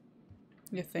there.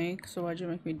 You think? So why'd you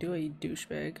make me do it, you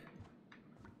douchebag?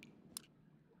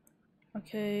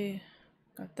 Okay,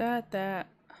 got that.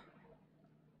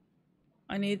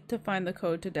 I need to find the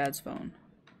code to Dad's phone.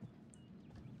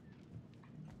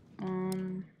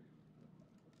 Then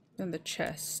the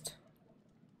chest.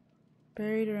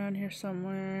 Buried around here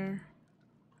somewhere.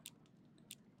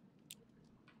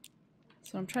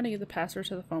 So I'm trying to get the password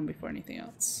to the phone before anything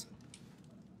else.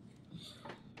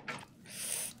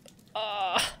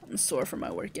 I'm sore from my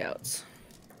workouts.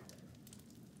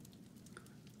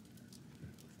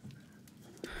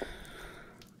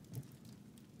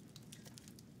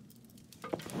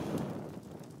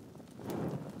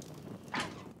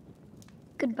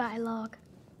 Goodbye, log.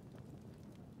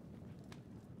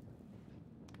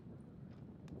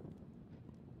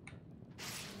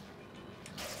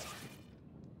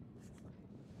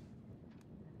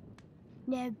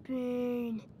 Now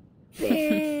burn.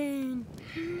 Burn.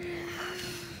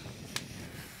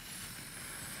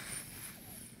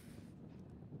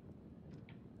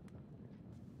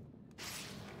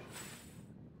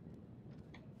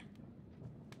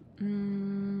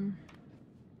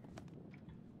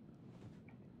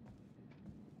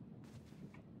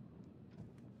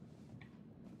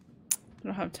 I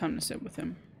don't have time to sit with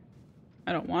him.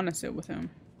 I don't want to sit with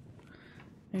him.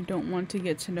 I don't want to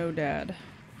get to know Dad.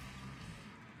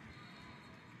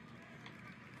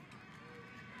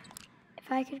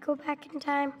 If I could go back in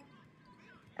time,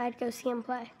 I'd go see him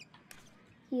play.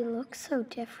 He looks so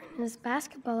different in his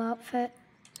basketball outfit.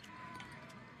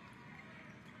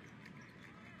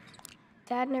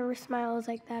 Dad never smiles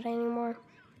like that anymore.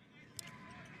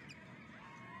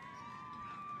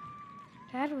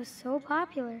 Dad was so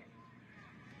popular.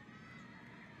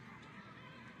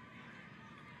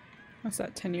 What's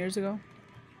that, 10 years ago?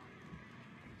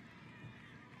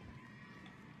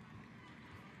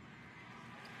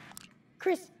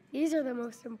 Chris, these are the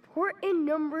most important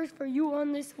numbers for you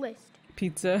on this list.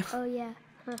 Pizza. Oh, yeah.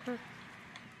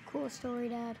 Cool story,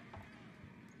 Dad.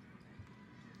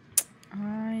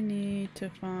 I need to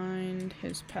find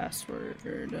his password.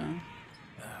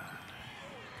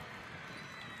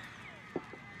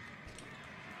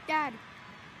 Dad.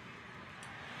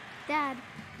 Dad.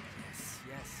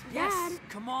 Yes, Dad.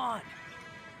 come on.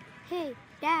 Hey,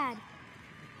 Dad.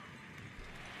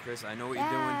 Chris, I know what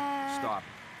Dad. you're doing. Stop.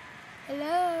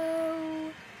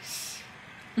 Hello?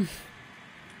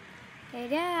 Hey,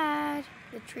 Dad.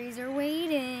 The trees are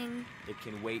waiting. It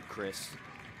can wait, Chris.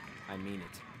 I mean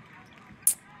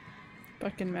it.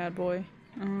 Fucking mad boy.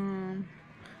 I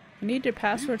need your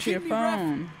password to your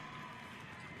phone.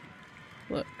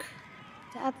 Look.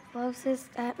 Dad loves his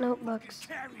stat notebooks.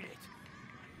 Carried it.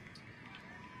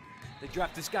 They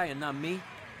dropped this guy and not me?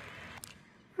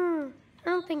 I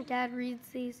don't think Dad reads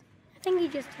these. I think he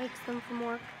just takes them from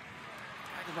work.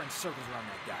 I could run circles around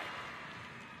that guy.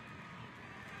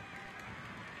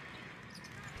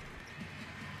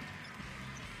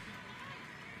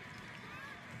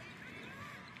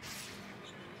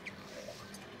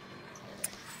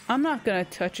 I'm not gonna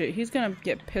touch it. He's gonna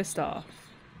get pissed off.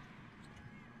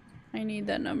 I need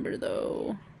that number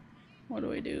though. What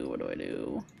do I do? What do I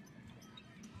do?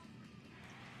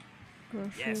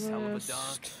 Grocery Yes, hell of a list.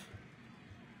 donk.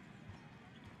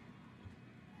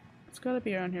 It's gotta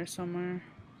be around here somewhere.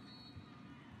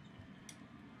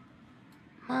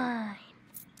 Mine.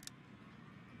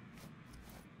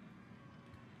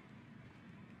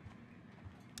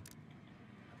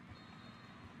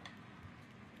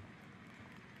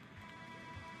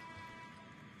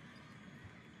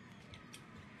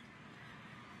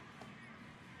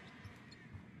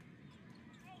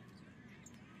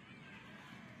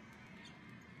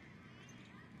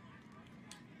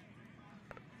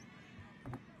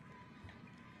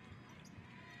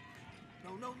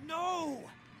 No, no, no!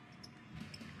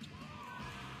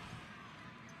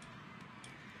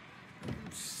 You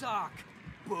suck.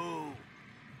 Boo.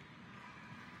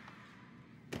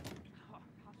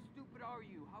 How stupid are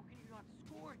you? How can you not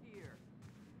score here?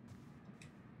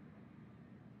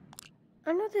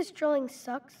 I know this drawing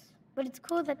sucks, but it's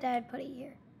cool that Dad put it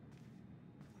here.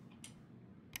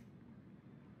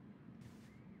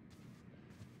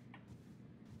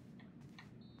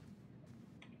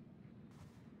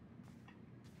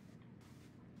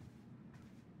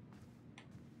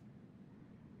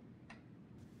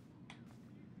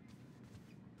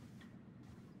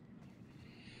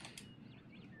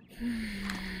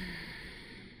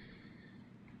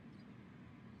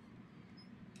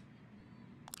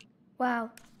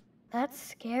 Wow, that's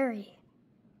scary.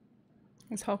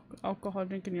 It's alcohol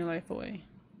drinking your life away.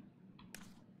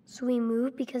 So we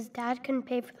moved because Dad couldn't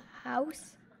pay for the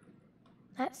house?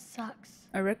 That sucks.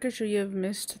 Our records show you have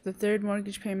missed the third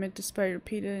mortgage payment despite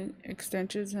repeated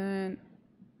extensions and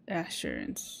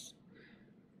assurance.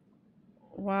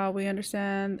 While we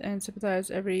understand and sympathize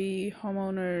every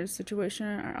homeowner's situation,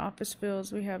 our office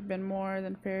feels we have been more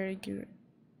than fair,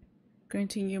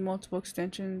 granting you multiple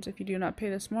extensions. If you do not pay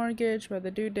this mortgage by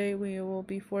the due date, we will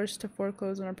be forced to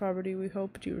foreclose on our property. We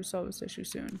hope you resolve this issue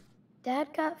soon. Dad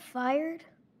got fired?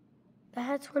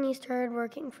 That's when he started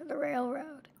working for the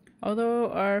railroad.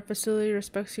 Although our facility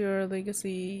respects your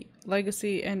legacy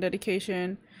and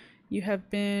dedication, you have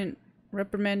been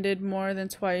reprimanded more than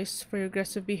twice for your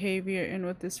aggressive behavior, and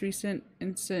with this recent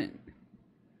incident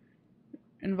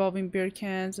involving beer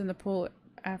cans in the pool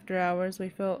after hours, we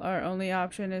feel our only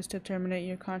option is to terminate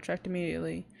your contract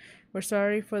immediately. We're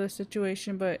sorry for the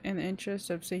situation, but in the interest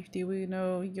of safety, we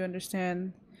know you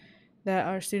understand that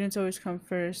our students always come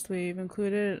first. We've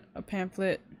included a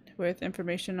pamphlet with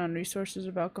information on resources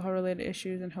of alcohol-related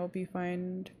issues and hope you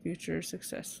find future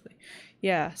successfully.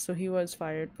 Yeah, so he was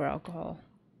fired for alcohol.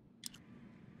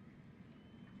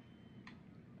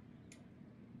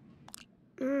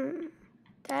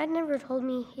 Dad never told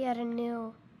me he had a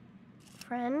new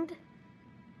friend.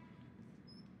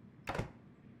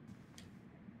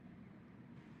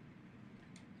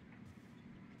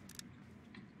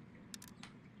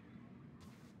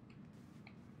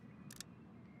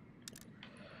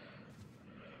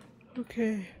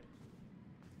 Okay.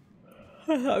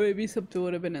 I thought maybe something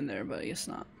would have been in there, but I guess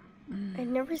not. I've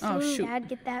never Oh, seen shoot. Dad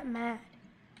get that mad.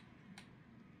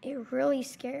 It really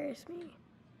scares me.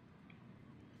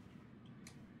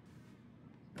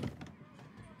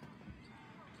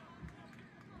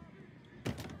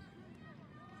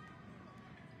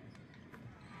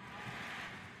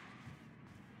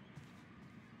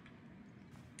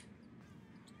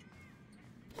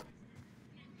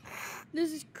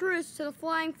 This is Chris to the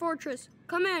Flying Fortress.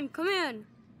 Come in, come in.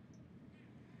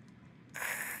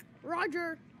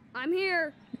 Roger, I'm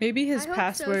here. Maybe his I hope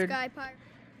password so, Sky Pirate.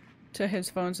 to his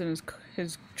phone's in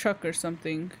his truck or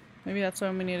something. Maybe that's why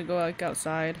we need to go like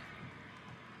outside.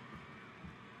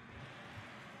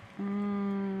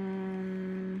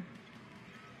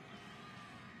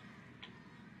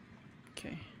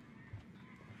 Okay.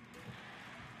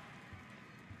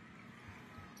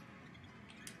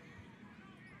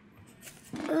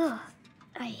 Ugh,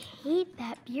 I hate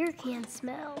that beer can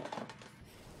smell.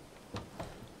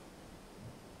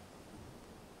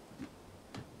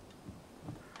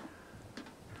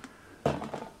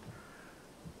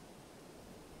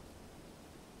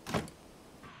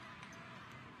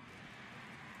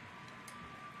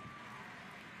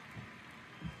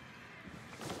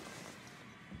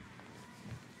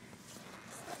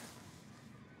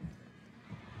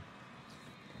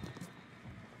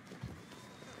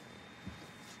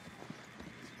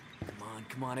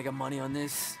 Come on, I got money on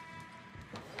this.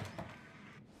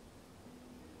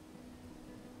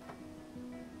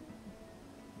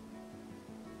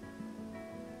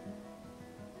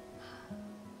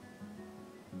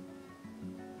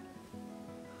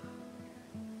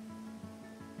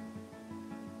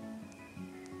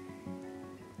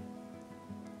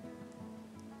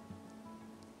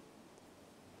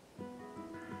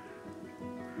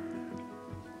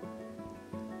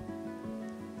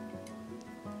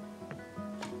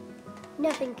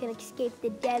 Nothing can escape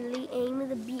the deadly aim of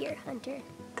the beer hunter.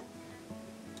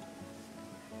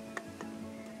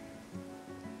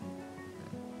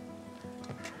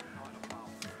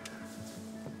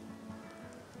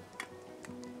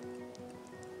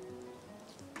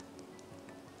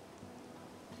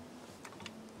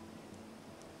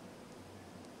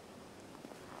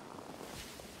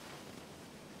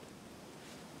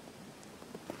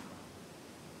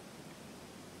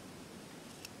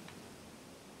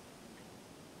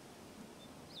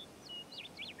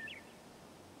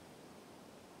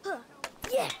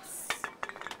 Yes!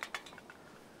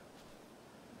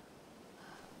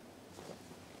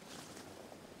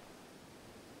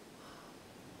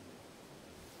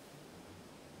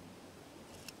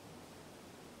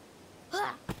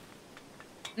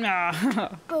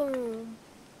 Ah. Boom.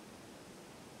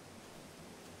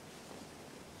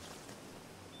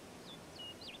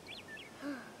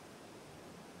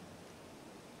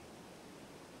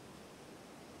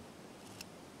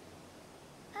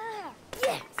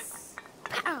 Yes!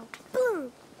 Pow!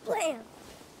 Boom! Blam!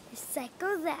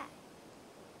 Psycho that.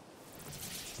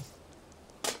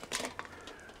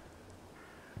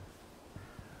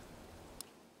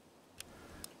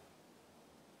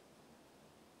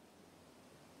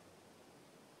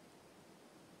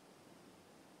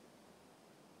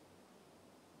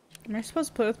 Am I supposed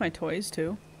to play with my toys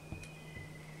too?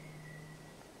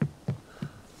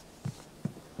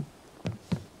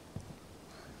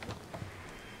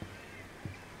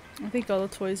 I think all the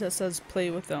toys that says play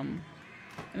with them,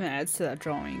 and it adds to that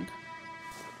drawing.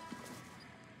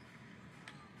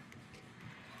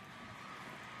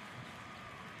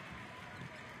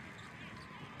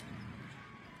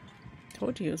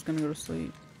 Told you I was gonna go to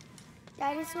sleep.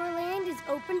 Dinosaur Land is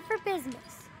open for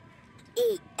business.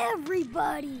 Eat,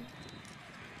 everybody!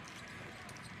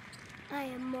 I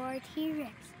am more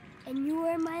T-Rex, and you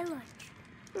are my lunch.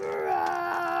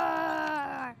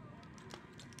 Roar!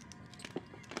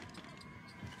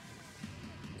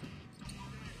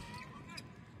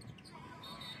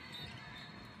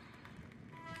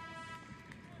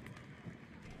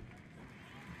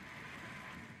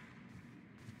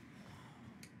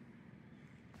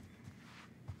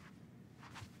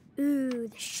 Ooh,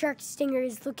 the shark stinger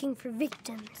is looking for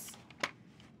victims.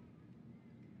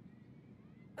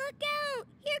 Look out!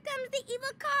 Here comes the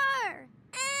evil car!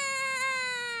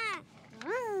 Ah!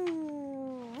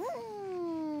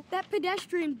 That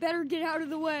pedestrian better get out of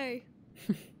the way.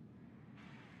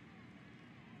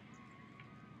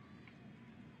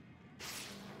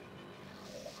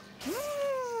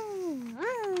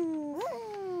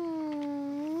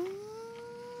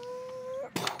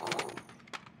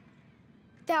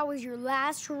 That was your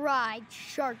last ride,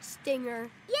 Shark Stinger.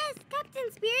 Yes,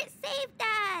 Captain Spirit saved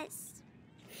us!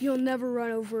 You'll never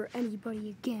run over anybody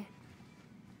again.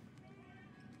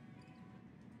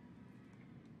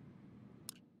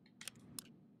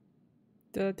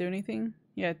 Did that do anything?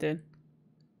 Yeah, it did.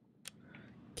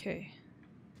 Okay.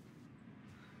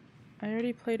 I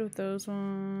already played with those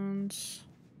ones.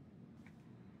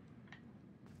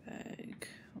 Bag.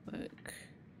 Look.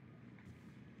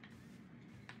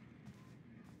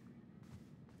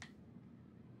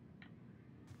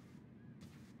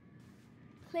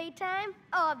 Playtime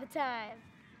all the time.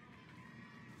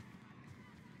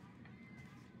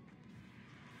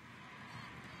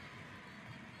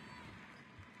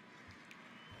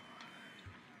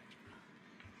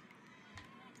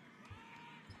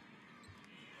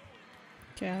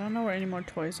 Okay, I don't know where any more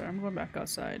toys are. I'm going back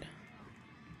outside.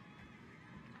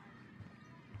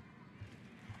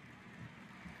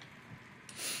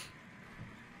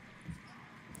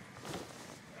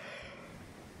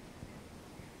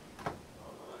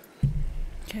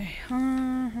 Okay.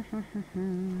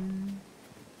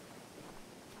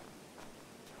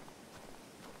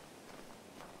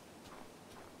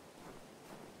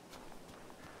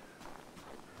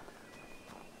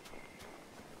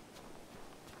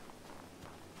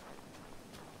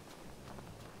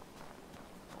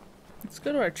 Let's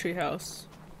go to our treehouse.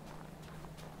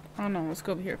 Oh no, let's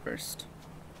go over here first.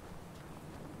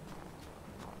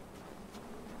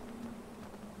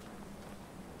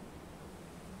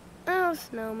 Oh,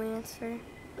 Snowmancer,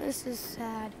 this is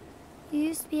sad. You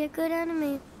used to be a good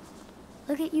enemy.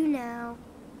 Look at you now.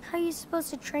 How are you supposed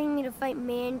to train me to fight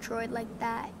Mantroid like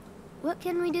that? What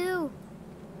can we do?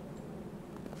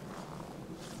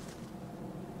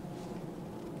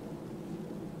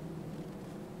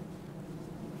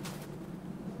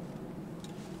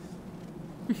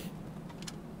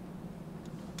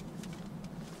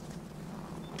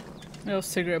 Little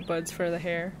cigarette butts for the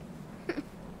hair.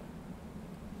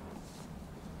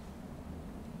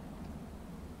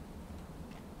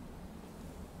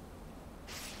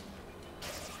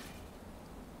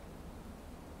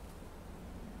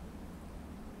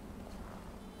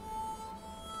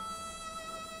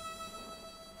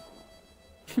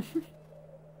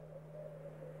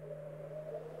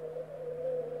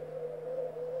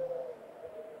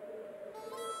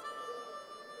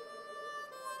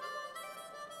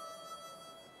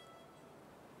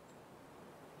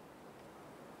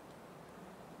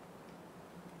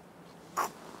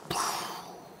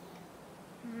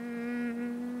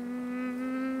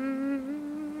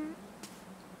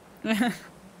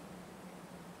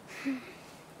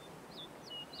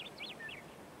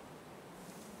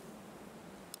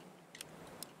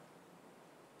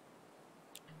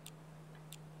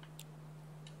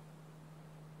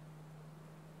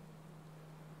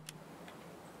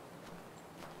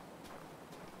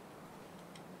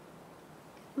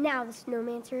 Now the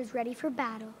Snowmancer is ready for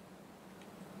battle.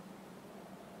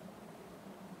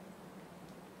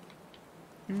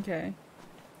 Okay.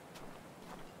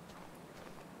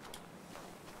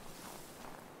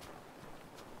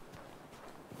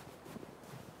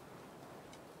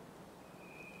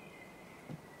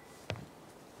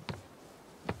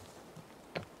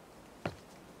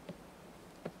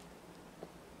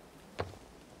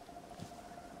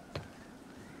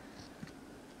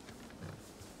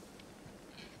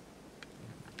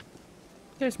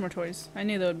 There's more toys. I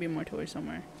knew there would be more toys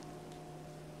somewhere.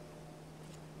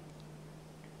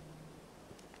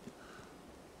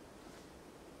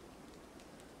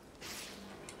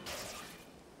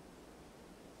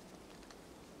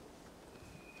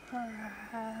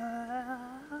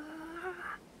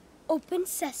 Open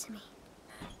sesame.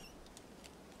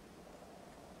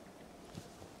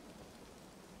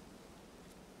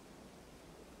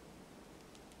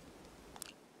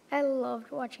 I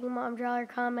loved watching Mom draw her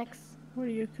comics. What are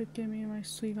you cooking me, my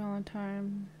sweet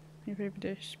Valentine? Your favorite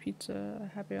dish, pizza.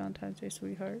 Happy Valentine's Day,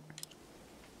 sweetheart.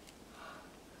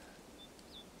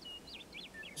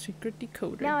 Secret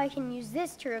decoder. Now I can use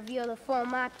this to reveal the full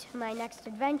map to my next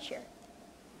adventure.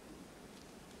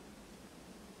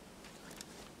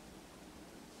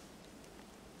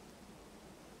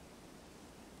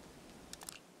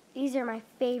 These are my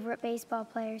favorite baseball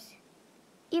players,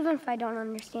 even if I don't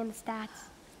understand the stats.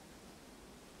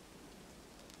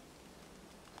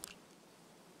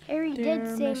 Harry Dear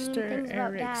did say mean Mr. things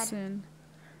about Dad, Erikson,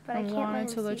 but I I can't wanted let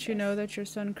to him let see you know this. that your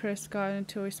son Chris got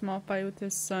into a small fight with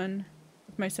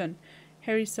my son.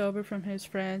 Harry sobered from his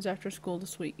friends after school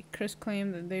this week. Chris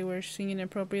claimed that they were singing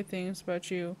inappropriate things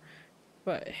about you,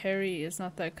 but Harry is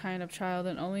not that kind of child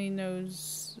and only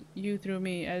knows you through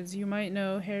me. As you might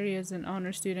know, Harry is an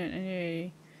honor student and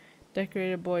a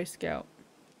decorated Boy Scout.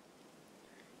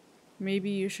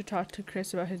 Maybe you should talk to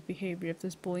Chris about his behavior. If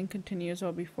this bullying continues,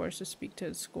 I'll be forced to speak to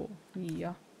his school.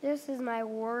 Yeah. This is my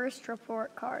worst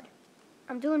report card.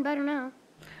 I'm doing better now.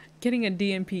 Getting a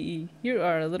D in PE. You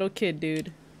are a little kid,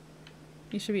 dude.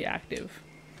 You should be active.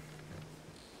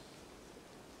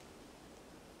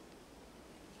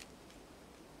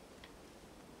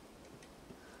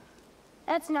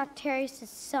 That's Noctarius'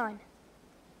 son.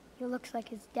 He looks like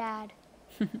his dad.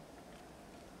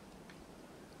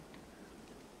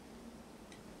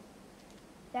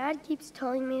 Dad keeps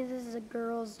telling me this is a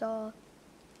girl's doll.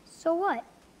 So what?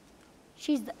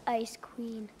 She's the Ice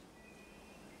Queen.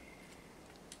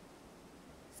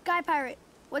 Sky Pirate,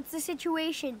 what's the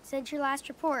situation since your last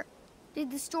report?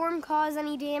 Did the storm cause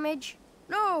any damage?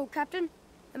 No, Captain.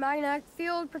 The magnetic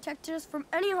field protected us from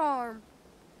any harm.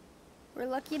 We're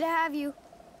lucky to have you.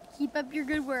 Keep up your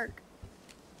good work.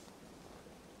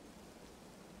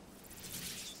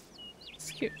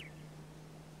 It's cute.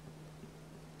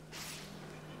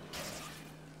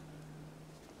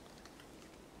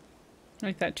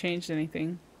 Like that changed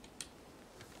anything.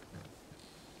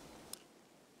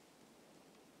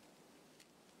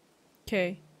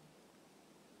 Okay.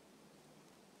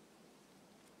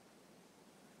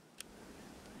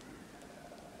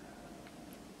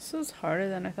 This was harder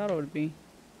than I thought it would be.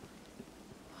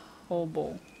 Whole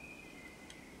bowl.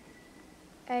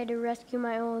 I had to rescue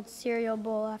my old cereal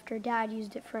bowl after Dad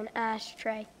used it for an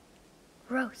ashtray.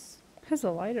 Gross. Has a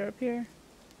lighter up here.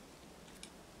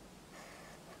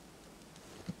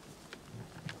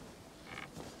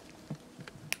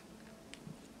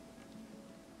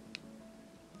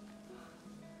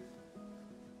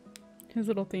 His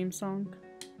little theme song.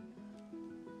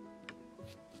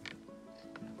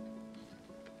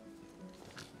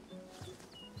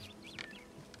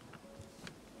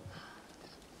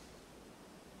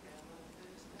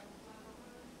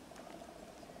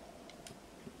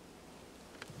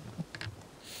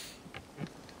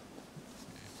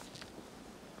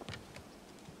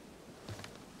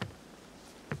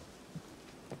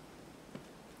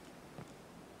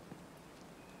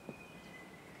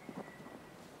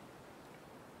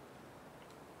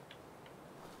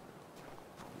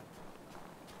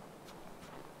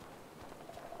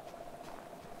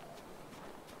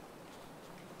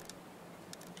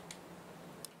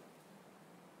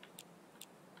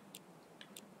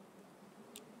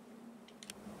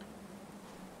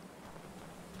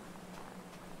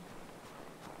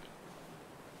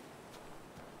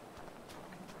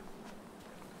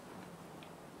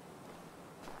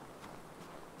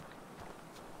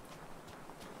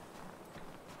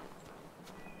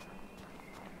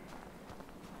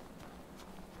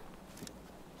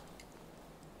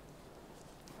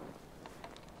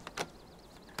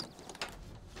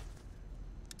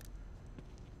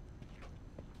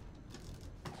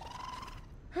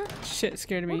 Shit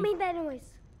scared me. What made that noise?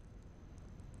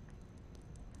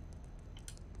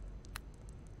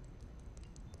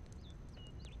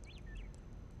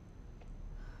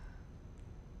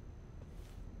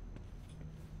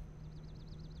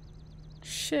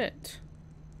 Shit.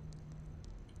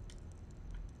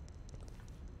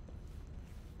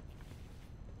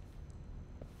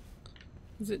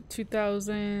 Is it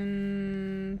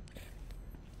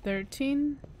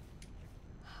 2013?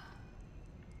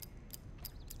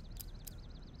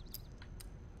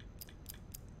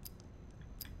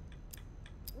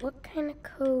 What kind of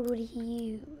code would he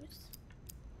use?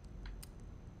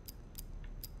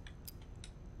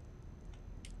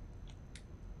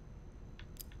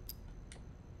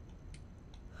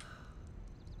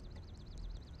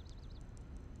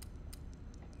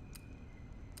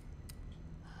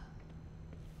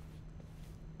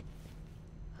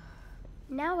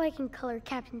 Now I can color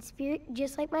Captain Spirit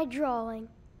just like my drawing.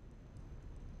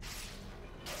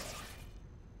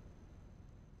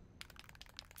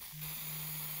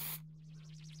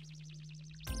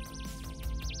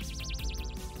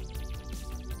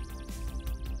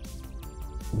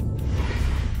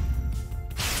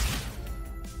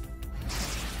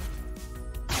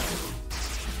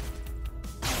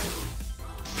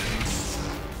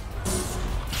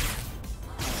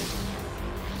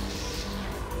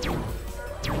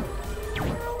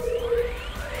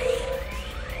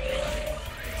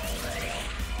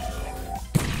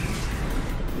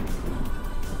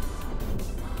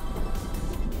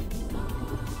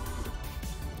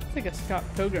 It's like a Scott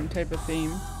Pilgrim type of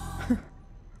theme.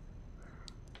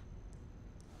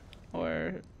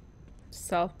 Or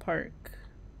South Park,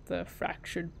 the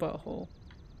fractured butthole.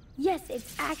 Yes,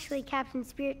 it's actually Captain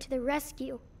Spirit to the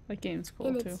rescue. That game's cool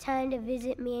And too. it's time to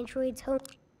visit Mantroid's home.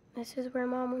 This is where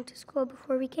Mom went to school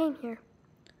before we came here.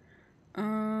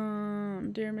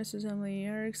 Dear Mrs. Emily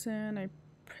Erikson,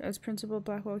 as principal of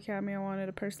Blackwell Academy, I wanted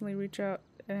to personally reach out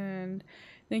and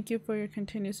thank you for your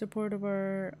continued support of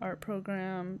our art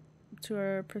program to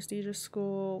our prestigious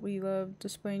school. We love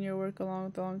displaying your work along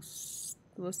with the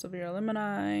list of your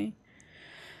alumni.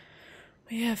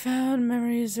 We have found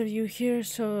memories of you here,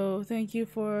 so thank you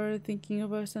for thinking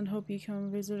of us and hope you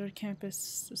come visit our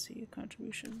campus to see your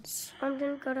contributions. Mom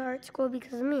didn't go to art school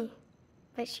because of me,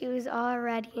 but she was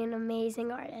already an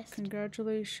amazing artist.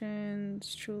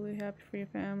 Congratulations. Truly happy for your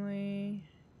family.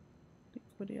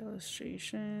 For the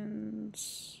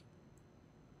illustrations.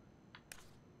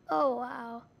 Oh,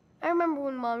 wow. I remember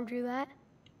when Mom drew that,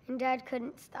 and Dad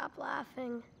couldn't stop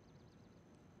laughing.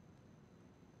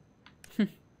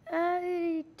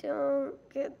 I don't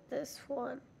get this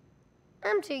one.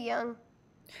 I'm too young.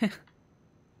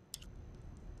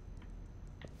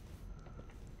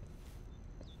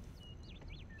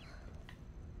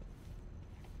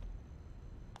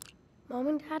 Mom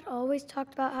and Dad always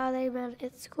talked about how they met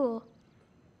at school.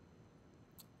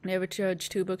 Never judge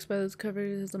 2 books by those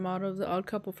covers is the motto of the odd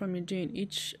couple from Eugene,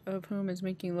 each of whom is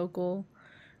making local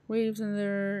waves in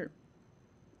their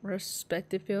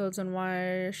respective fields and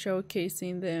why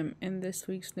showcasing them in this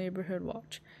week's Neighborhood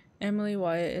Watch. Emily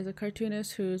Wyatt is a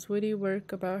cartoonist whose witty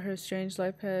work about her strange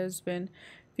life has been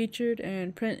featured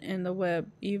in print and the web.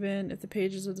 Even if the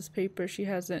pages of this paper she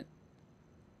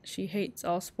hates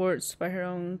all sports by her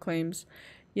own claims,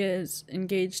 yet is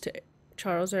engaged to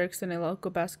Charles Erikson, a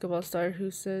local basketball star who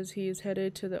says he is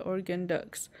headed to the Oregon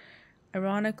Ducks.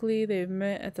 Ironically, they've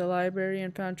met at the library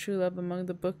and found true love among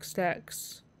the book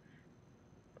stacks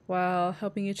while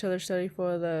helping each other study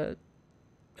for the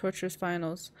torturous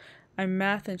finals. I'm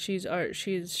math and she's art.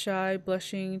 She's shy,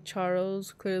 blushing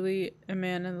Charles, clearly a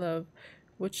man in love,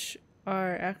 which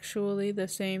are actually the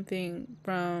same thing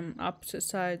from opposite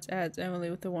sides, adds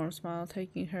Emily with a warm smile,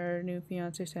 taking her new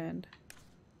fiance's hand.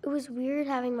 It was weird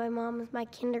having my mom as my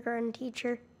kindergarten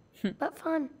teacher, but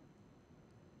fun.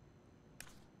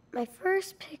 My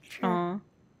first picture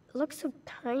it looks so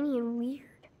tiny and weird.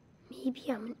 Maybe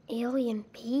I'm an alien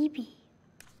baby.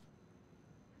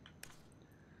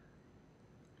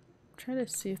 I'm trying to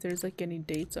see if there's like any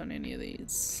dates on any of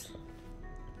these.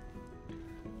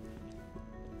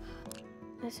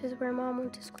 This is where Mom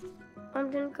went to school.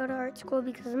 Mom didn't go to art school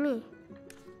because of me.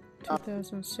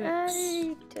 2006.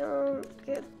 I don't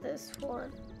get this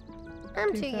one.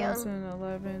 I'm too young.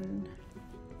 2011.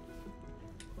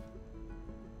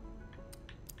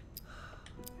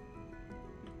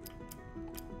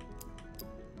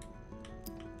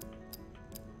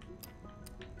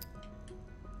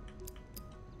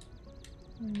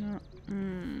 No.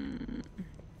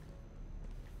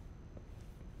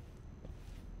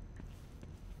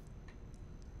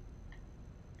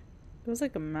 There was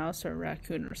like a mouse or a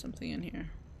raccoon or something in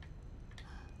here.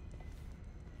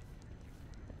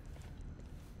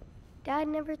 Dad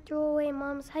never threw away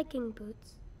Mom's hiking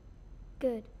boots.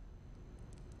 Good.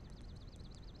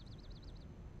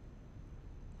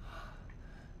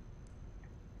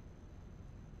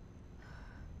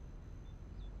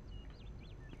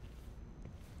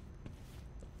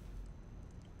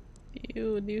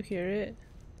 Ew, do you hear it?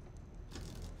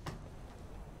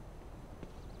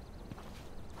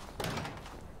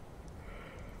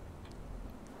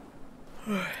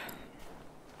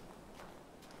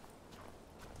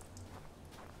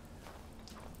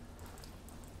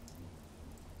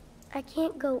 I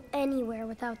can't go anywhere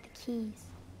without the keys.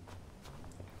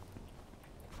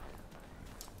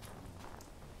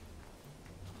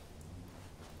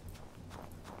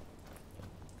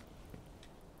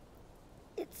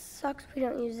 It sucks we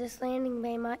don't use this landing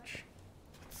bay much.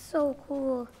 It's so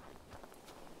cool.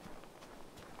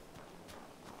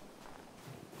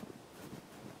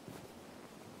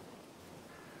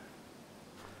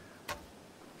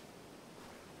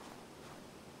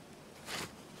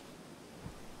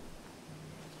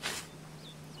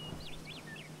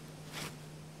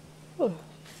 Oh.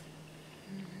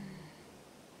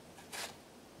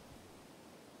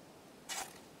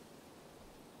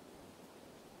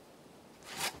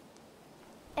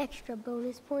 Extra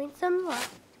bonus points unlocked.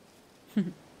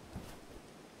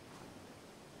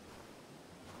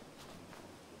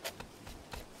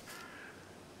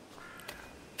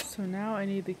 So now I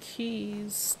need the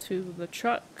keys to the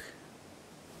truck.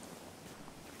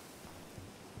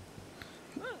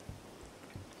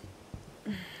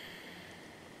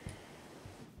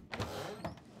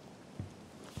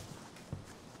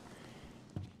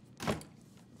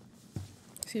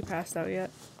 Is he passed out yet?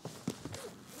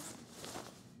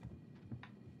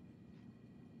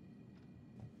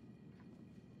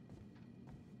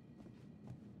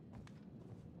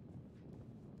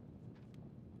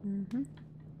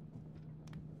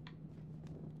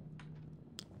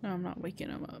 No, I'm not waking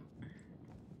him up.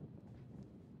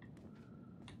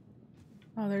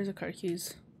 Oh, there's the car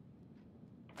keys.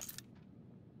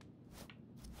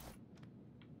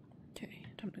 Okay,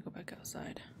 time to go back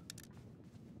outside.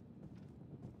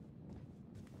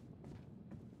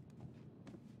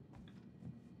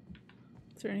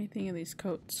 Is there anything in these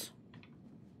coats?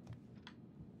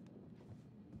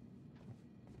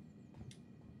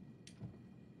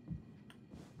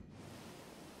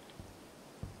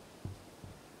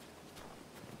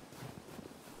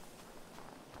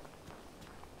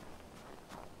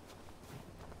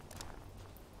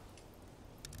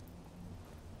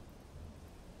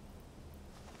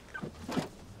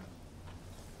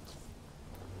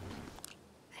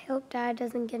 I hope Dad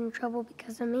doesn't get in trouble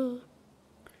because of me.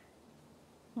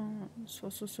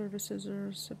 Social services are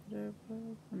receptive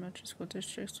of elementary school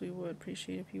districts. We would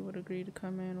appreciate if you would agree to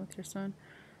come in with your son,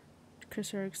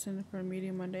 Chris Erikson, for a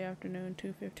meeting Monday afternoon,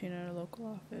 2:15 at our local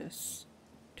office.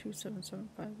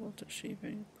 2775 Walter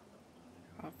Sheeving.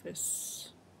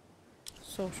 Office.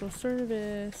 Social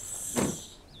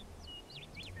service.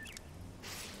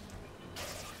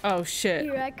 Oh shit.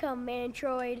 Here I come,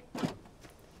 Mantroid.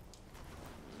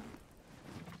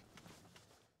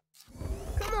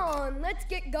 Come on, let's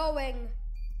get going.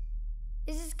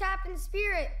 This is Captain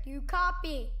Spirit. Do you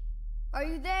copy? Are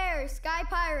you there, Sky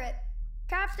Pirate?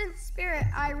 Captain Spirit,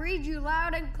 I read you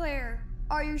loud and clear.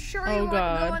 Are you sure you want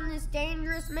to go on this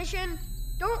dangerous mission?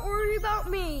 Don't worry about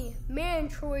me.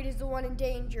 Mantroid is the one in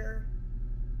danger.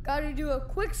 Gotta do a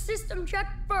quick system check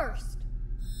first.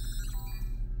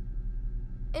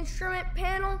 Instrument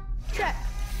panel, check.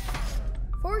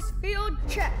 Force field,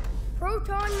 check.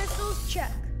 Proton missiles,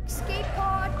 check. Escape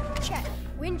pod, check.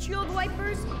 Windshield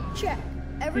wipers, check.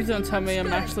 Please don't tell me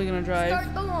I'm actually gonna drive.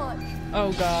 Start the launch.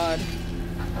 Oh god.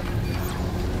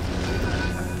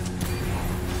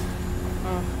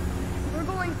 Oh. We're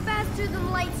going faster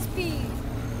than light speed.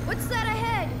 What's that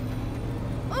ahead?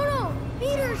 Oh no!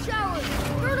 Meteor shower!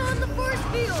 Turn on the force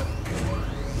field!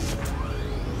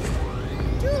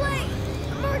 Too late!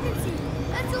 Emergency!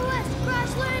 SOS!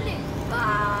 Crash landing!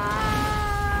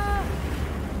 Ah!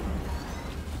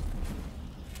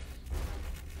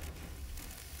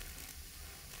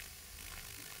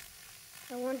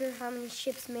 I wonder how many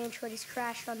ships Mantroid has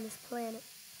crashed on this planet.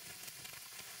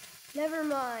 Never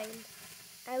mind.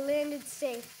 I landed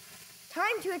safe.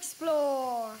 Time to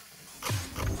explore!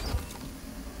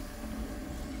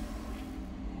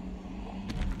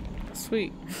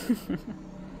 Sweet.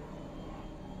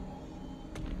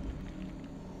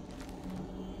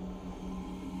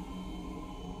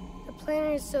 The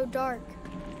planet is so dark,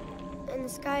 and the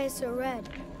sky is so red,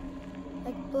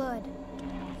 like blood.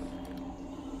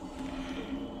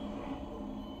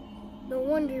 No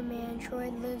wonder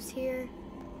Mantroid lives here.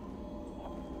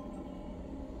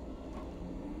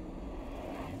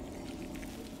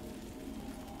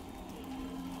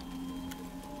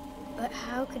 But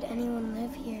how could anyone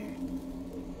live here?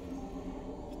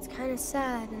 It's kind of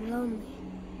sad and lonely.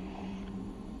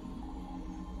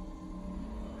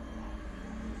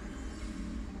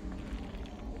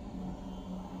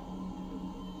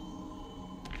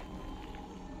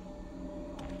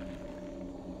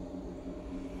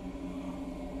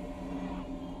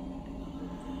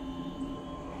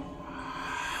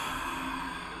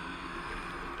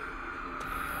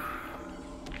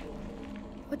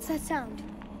 What's that sound?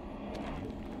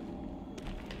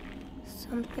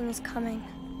 Something is coming.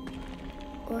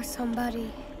 Or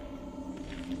somebody.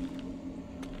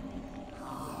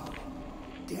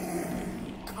 Dare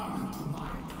come to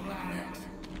my planet.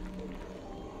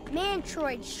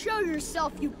 Mantroid, show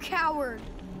yourself, you coward!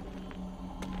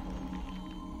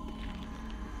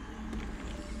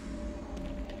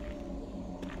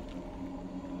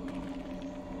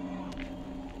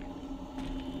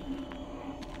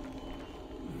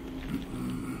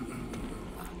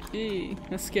 Eee,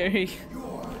 that's scary.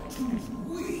 You're too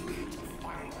weak to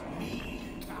fight me,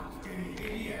 Captain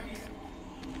Idiot.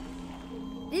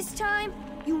 This time,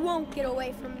 you won't get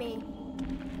away from me.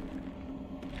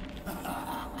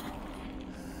 I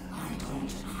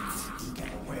don't have to get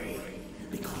away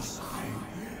because I'm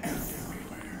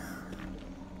everywhere.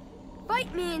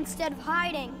 Fight me instead of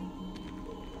hiding.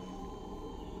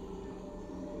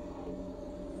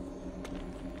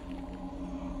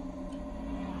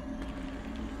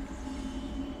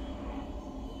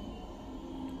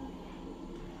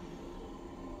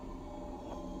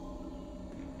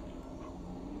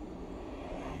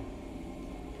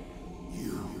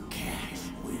 You can't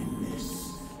win this.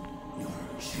 You're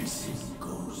chasing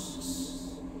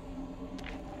ghosts.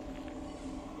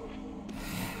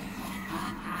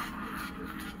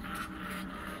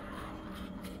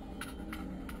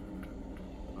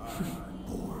 I'm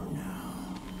bored now.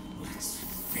 Let's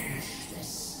finish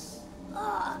this.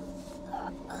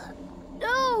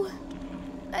 No!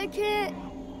 I can't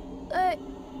let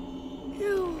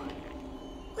you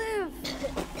live.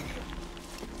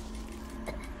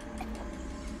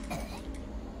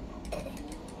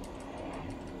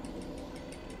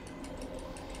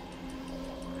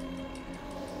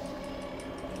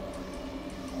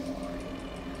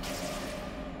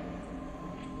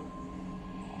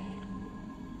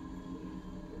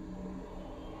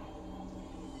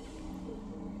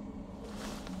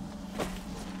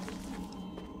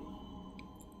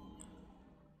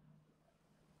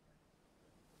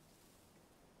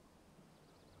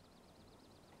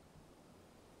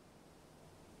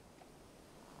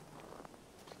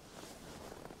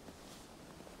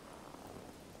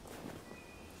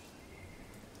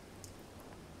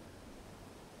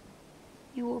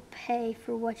 You will pay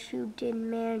for what you did,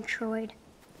 Mantroid.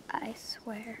 I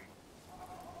swear.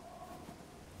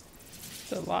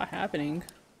 There's a lot happening.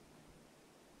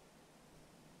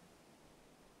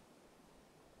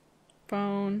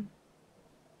 Phone.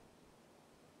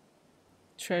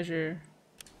 Treasure.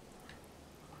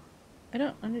 I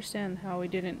don't understand how we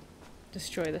didn't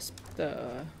destroy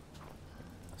the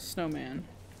snowman.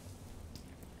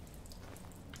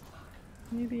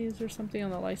 Maybe is there something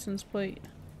on the license plate?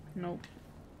 Nope.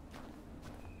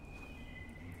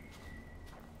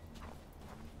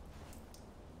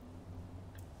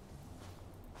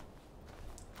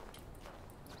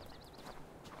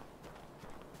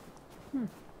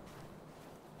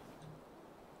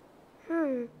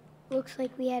 Looks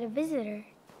like we had a visitor.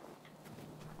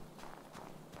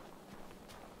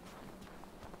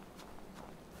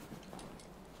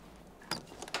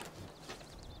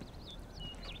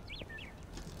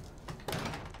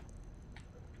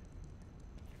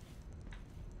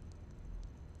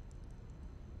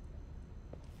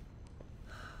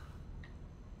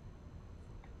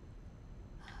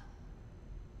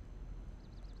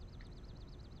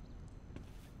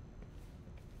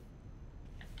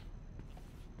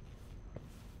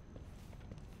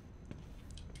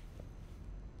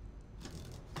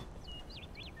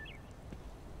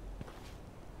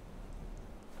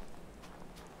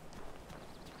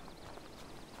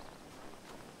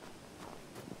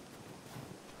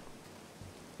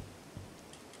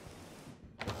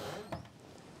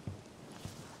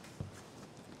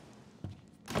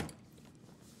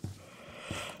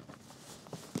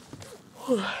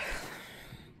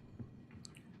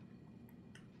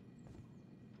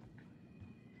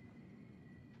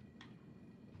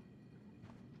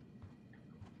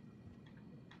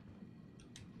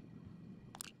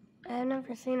 I've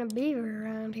never seen a beaver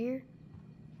around here.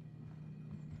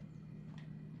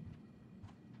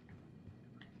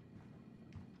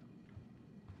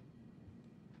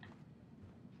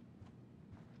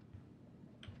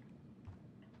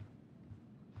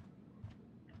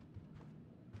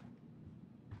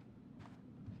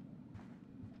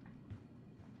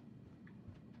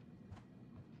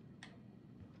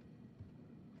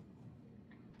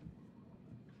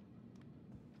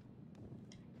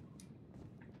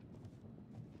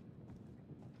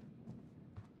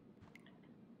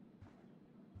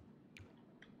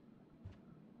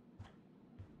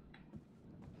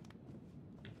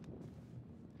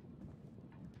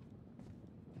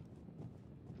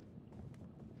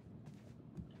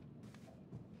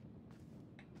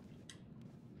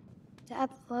 Dad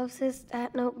loves his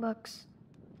stat notebooks.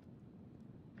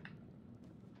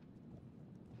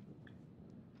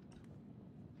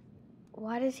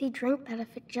 Why does he drink that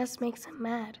if it just makes him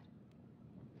mad?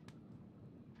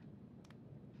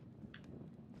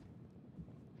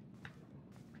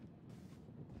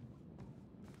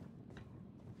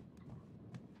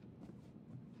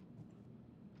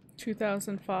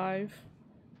 $2005.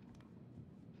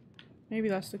 Maybe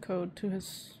that's the code to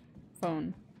his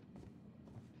phone.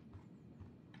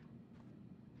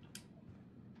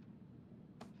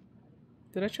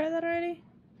 Did I try that already?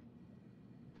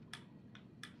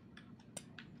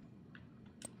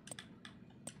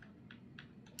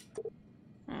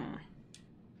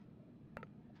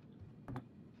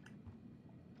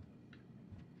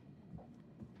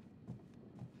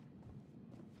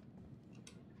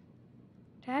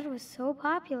 Dad was so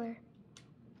popular.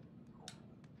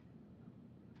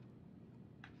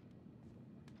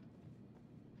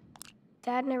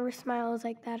 Dad never smiles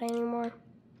like that anymore.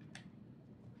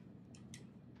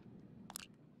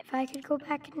 If I could go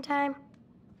back in time,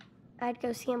 I'd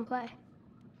go see him play.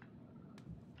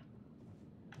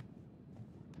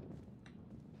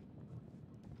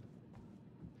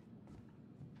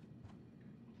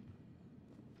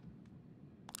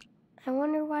 I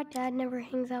wonder why Dad never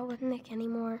hangs out with Nick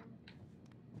anymore.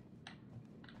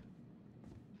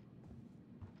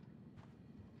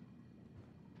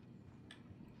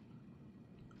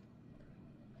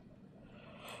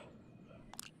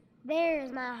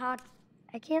 There's my hot.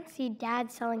 I can't see Dad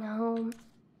selling a home.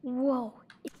 Whoa,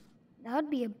 that would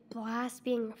be a blast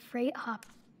being a freight hop.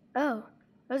 Oh,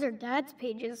 those are Dad's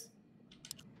pages.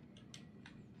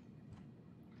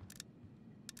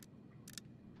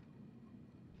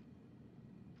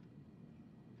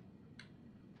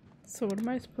 So what am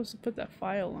I supposed to put that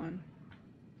file on?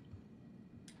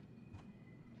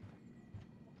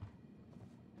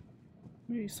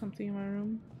 Maybe something in my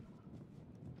room.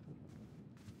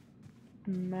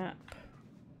 Map.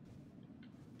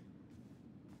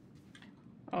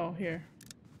 Oh, here.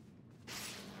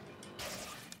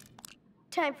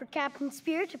 Time for Captain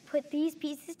Spirit to put these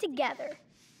pieces together.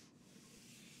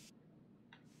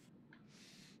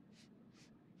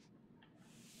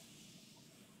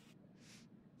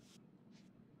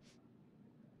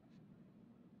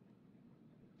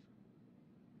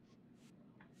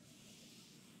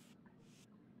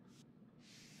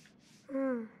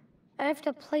 I have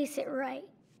to place it right.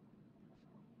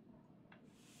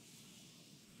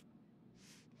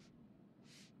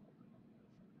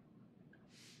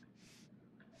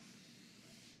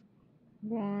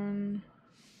 One.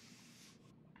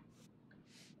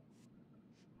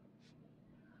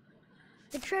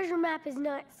 The treasure map is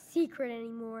not secret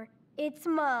anymore. It's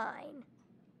mine.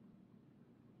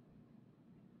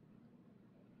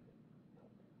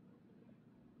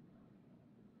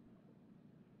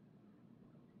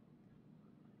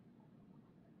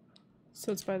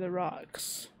 So it's by the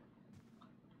rocks.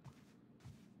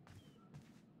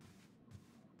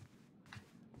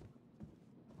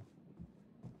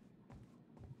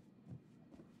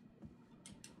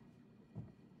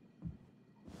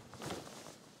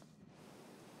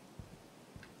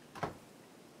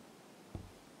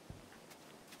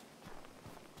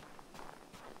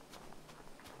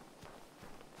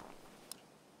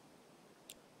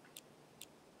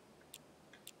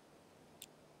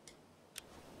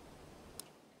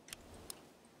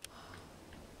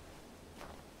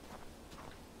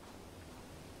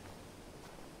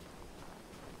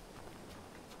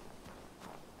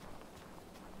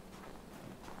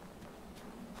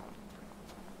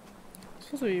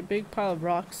 There's supposed to be a big pile of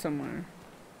rocks somewhere.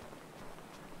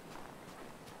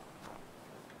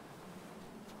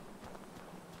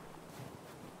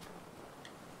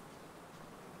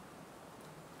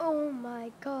 Oh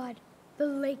my god, the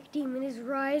lake demon is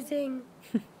rising.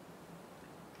 Is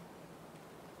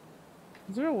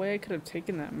there a way I could have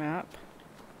taken that map?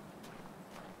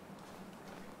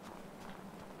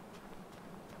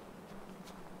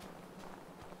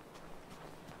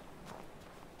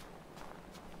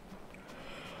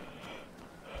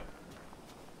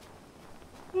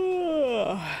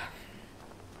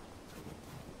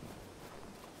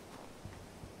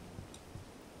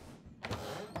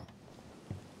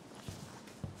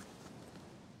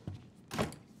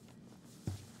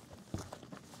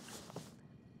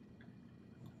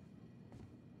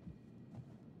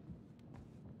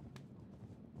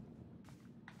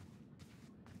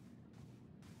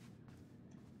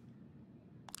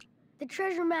 The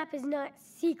treasure map is not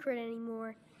secret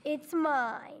anymore. It's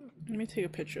mine. Let me take a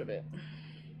picture of it.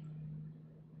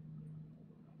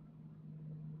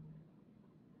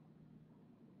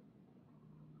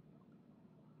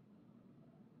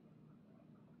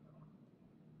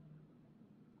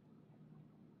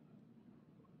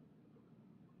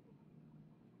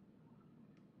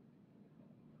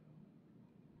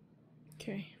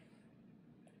 Okay.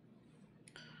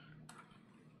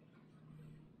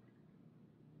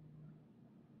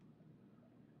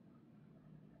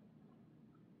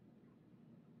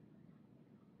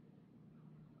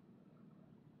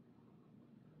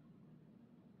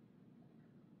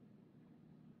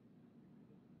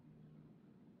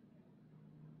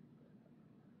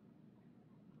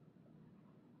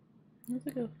 Looks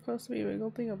like it's supposed to be a big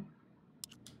old thing of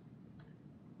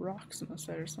rocks on the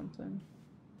side or something.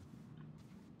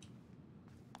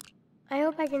 I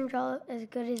hope I can draw as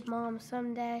good as Mom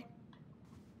someday.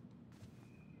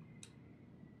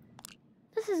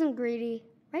 This isn't greedy,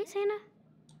 right, Santa?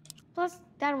 Plus,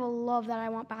 Dad will love that I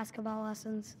want basketball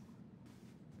lessons.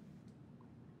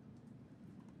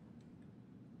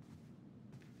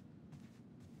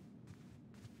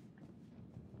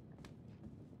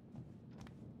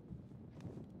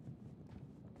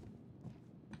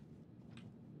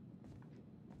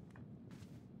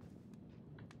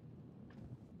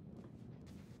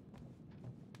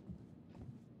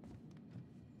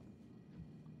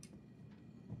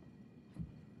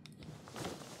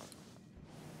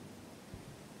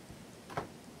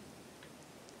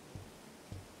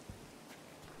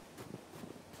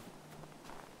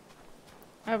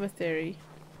 I have a theory.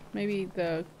 Maybe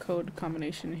the code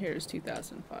combination here is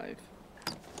 2005.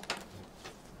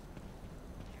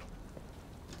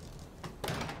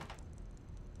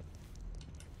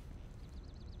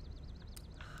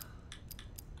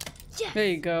 Yes! There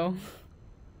you go.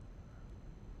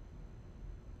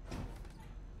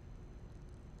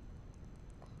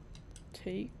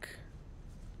 Take.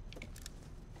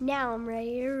 Now I'm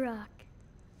ready to rock.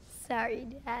 Sorry,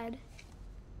 Dad.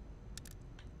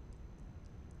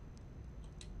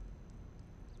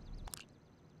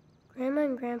 Grandma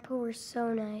and Grandpa were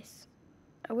so nice.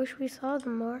 I wish we saw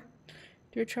them more.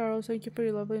 Dear Charles, thank you for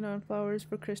your lovely non-flowers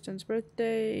for Kristen's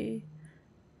birthday.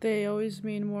 They always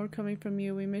mean more coming from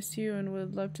you. We miss you and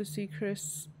would love to see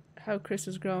how Chris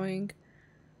is growing.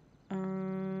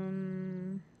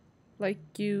 Like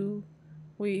you,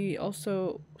 we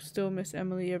also still miss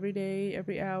Emily every day,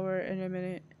 every hour, and a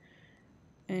minute.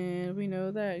 And we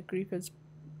know that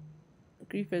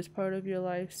grief is part of your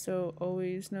life, so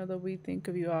always know that we think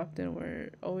of you often.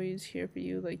 We're always here for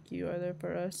you, like you are there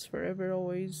for us forever,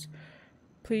 always.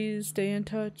 Please stay in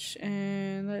touch,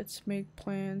 and let's make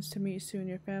plans to meet soon.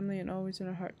 Your family, and always in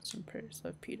our hearts and prayers.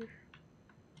 Love, Peter.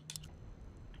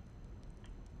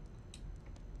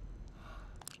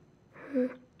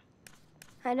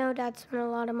 I know Dad spent a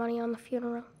lot of money on the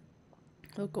funeral.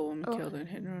 Local woman killed in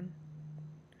hit and run.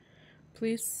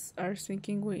 Police are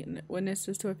seeking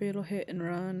witnesses to a fatal hit and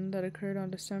run that occurred on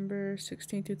December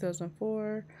 16,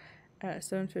 2004 at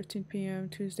 7:15 p.m.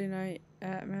 Tuesday night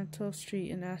at Mantle Street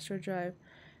in Astor Drive.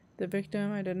 The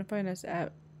victim, identified as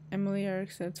Emily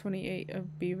Erikson, 28,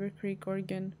 of Beaver Creek,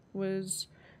 Oregon, was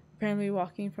apparently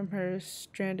walking from her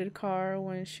stranded car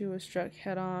when she was struck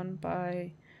head-on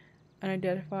by an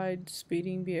unidentified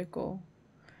speeding vehicle.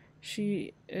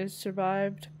 She is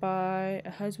survived by a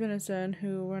husband and son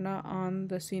who were not on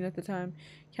the scene at the time.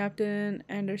 Captain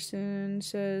Anderson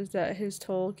says that his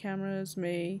toll cameras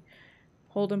may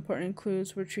hold important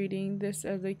clues. We're treating this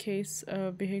as a case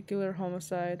of vehicular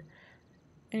homicide.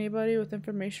 Anybody with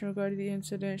information regarding the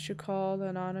incident should call the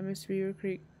anonymous Beaver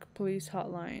Creek police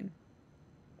hotline.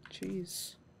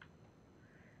 Jeez.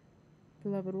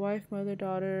 Beloved wife, mother,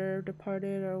 daughter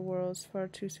departed our worlds far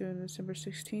too soon. December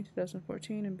 16,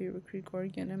 2014 in Beaver Creek,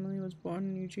 Oregon. Emily was born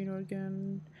in Eugene,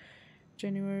 Oregon,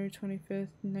 January 25th,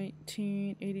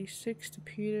 1986 to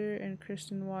Peter and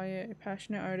Kristen Wyatt, a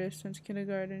passionate artist since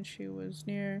kindergarten. She was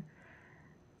near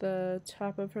the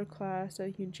top of her class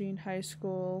at Eugene High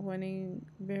School, winning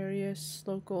various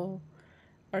local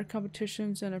art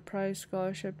competitions and a prize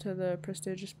scholarship to the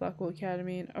prestigious Blackwell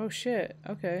Academy. And oh shit,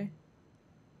 okay.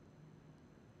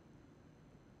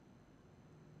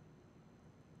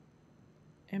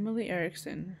 Emily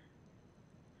Erikson.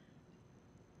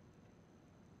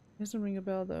 Doesn't ring a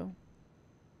bell though.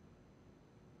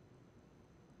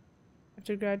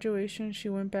 After graduation, she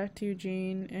went back to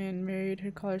Eugene and married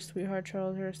her college sweetheart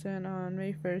Charles Erikson on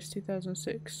May 1st,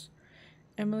 2006.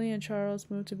 Emily and Charles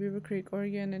moved to Beaver Creek,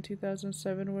 Oregon in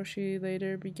 2007, where she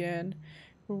later began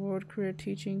her world career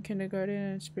teaching kindergarten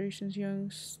and inspirations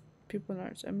young people in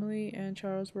arts. Emily and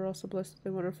Charles were also blessed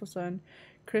with a wonderful son,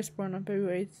 Chris, born on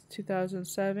February 8th,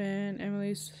 2007.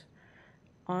 Emily's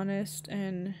honest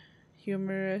and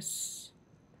humorous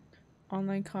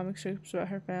online comic strips about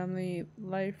her family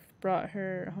life brought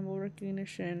her humble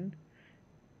recognition.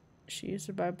 She is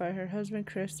survived by her husband,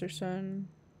 Chris, their son,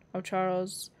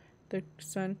 Charles, their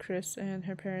son, Chris, and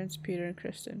her parents, Peter and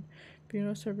Kristen.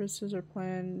 Funeral services are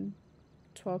planned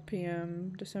 12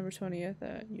 p.m. December 20th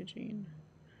at Eugene.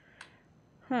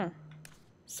 Huh.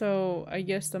 So, I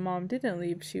guess the mom didn't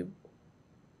leave.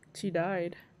 She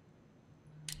died.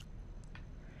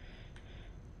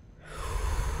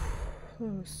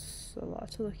 It's a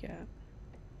lot to look at.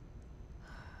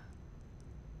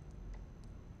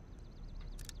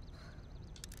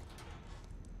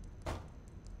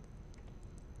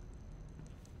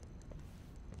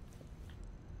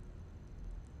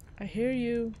 I hear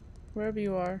you, wherever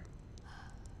you are.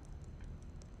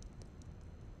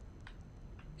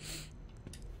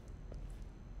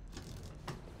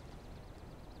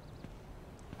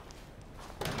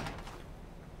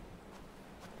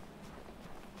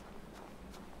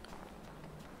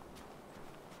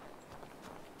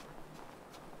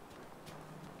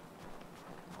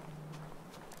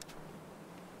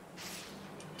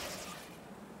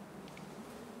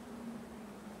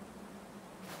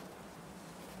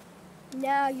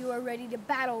 Now you are ready to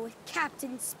battle with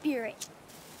Captain Spirit.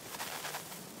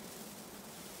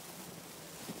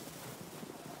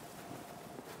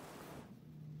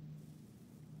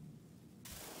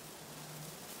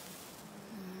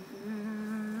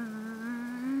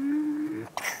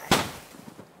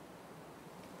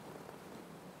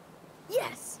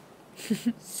 Yes!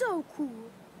 So cool.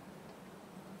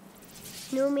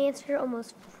 Snowmancer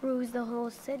almost froze the whole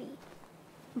city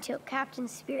until Captain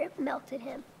Spirit melted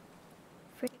him.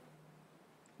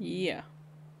 Yeah.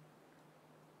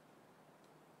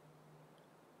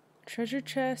 Treasure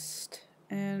chest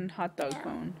and hot dog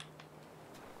cone.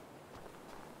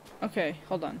 Okay,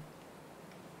 hold on.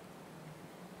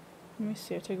 Let me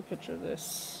see, I'll take a picture of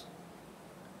this.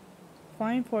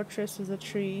 Flying Fortress is a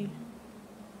tree.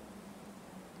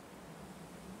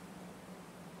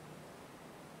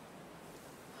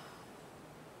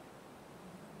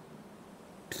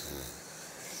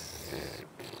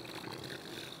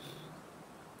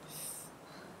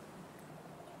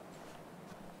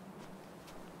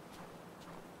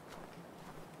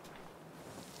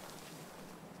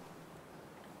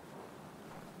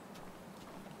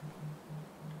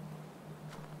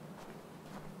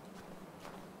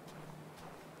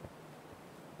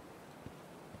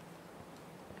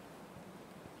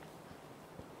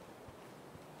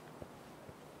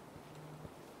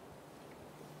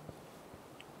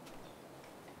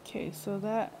 Okay, so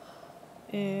that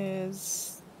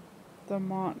is the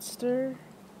monster.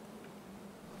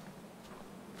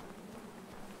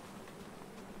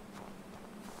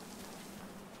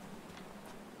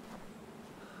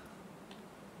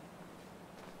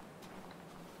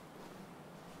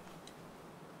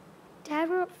 Dad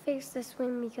won't fix this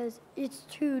one because it's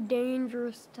too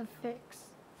dangerous to fix.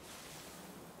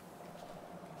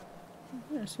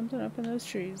 There's something up in those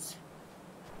trees.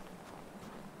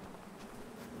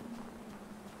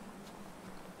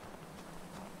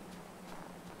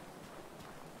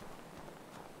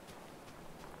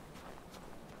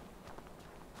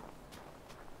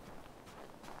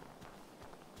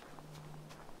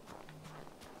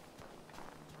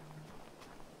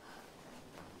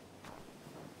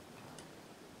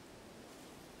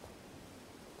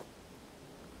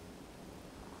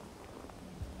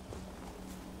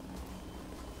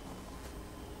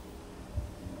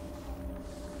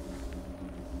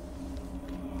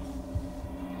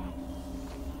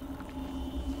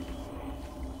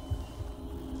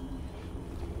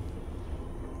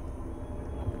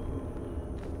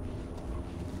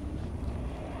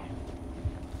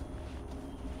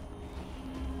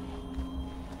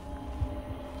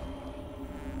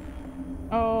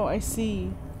 Oh, I see.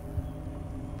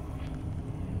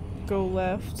 Go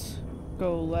left.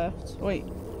 Go left. Wait.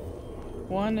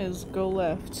 One is go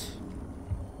left.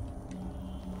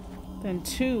 Then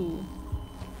two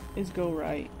is go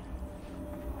right.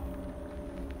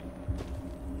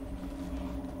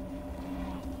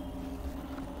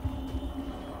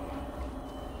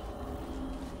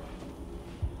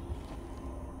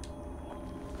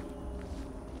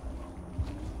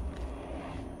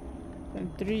 Then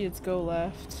three is go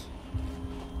left.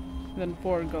 Then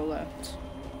four go left.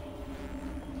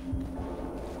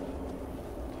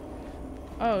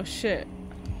 Oh shit.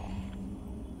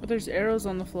 But there's arrows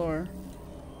on the floor.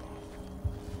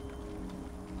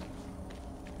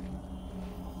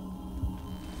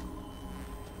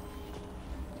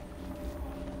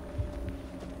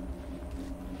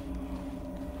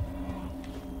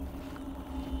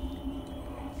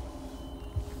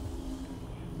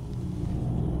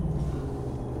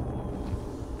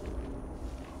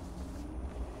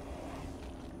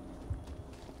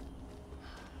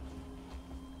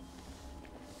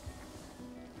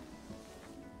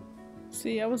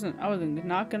 See, I wasn't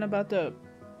not gonna about to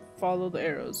follow the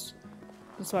arrows.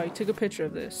 That's why I took a picture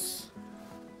of this.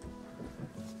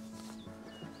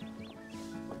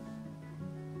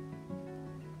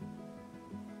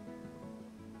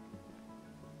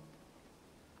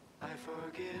 I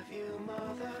forgive you,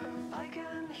 Mother. I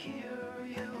can hear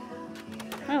you.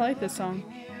 I like this song.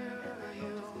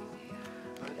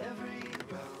 But every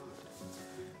road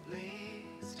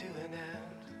leads to an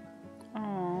end.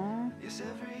 Aww. Yes,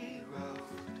 every road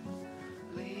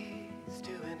leads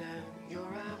to an end. Your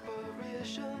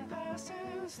apparition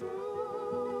passes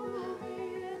through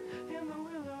me in the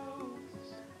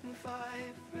willows and 5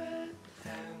 red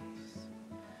hens.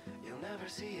 You'll never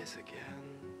see us again.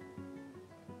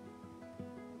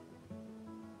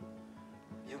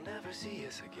 You'll never see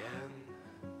us again.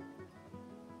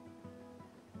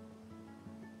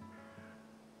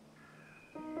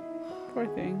 Poor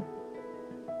thing.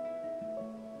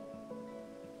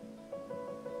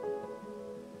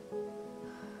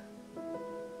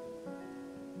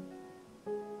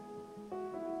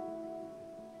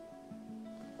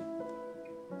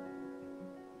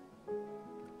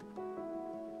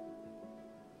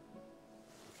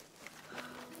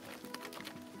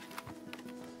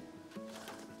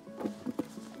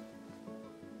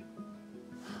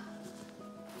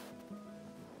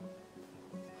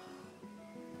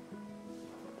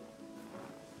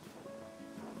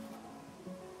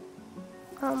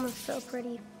 Mom was so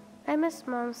pretty. I miss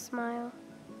Mom's smile.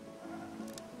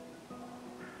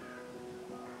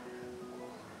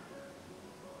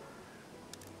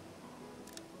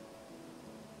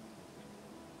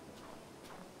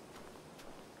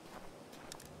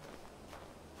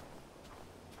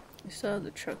 I saw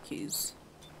the truck keys.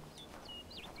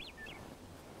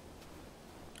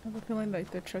 I have a feeling like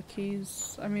the truck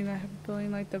keys. I have a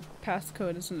feeling like the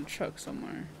passcode is in the truck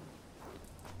somewhere.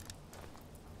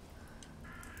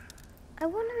 I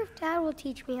wonder if Dad will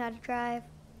teach me how to drive.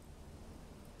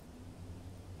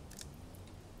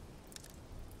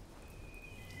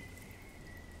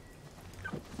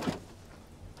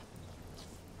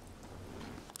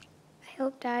 I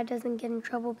hope Dad doesn't get in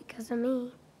trouble because of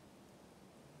me.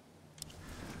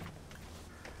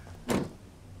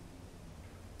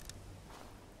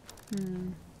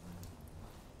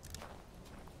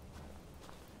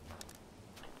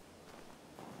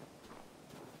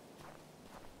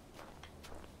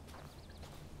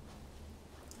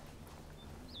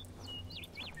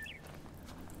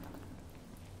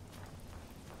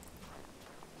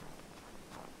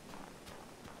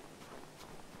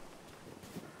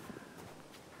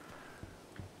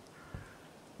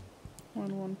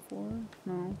 114?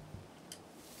 No.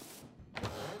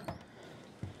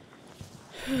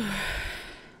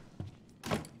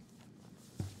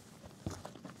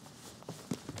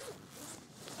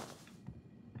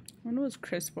 When was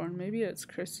Chris born? Maybe it's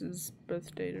Chris's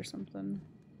birth date or something.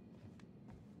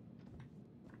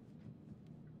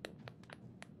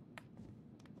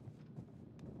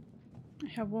 I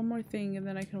have one more thing and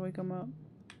then I can wake him up.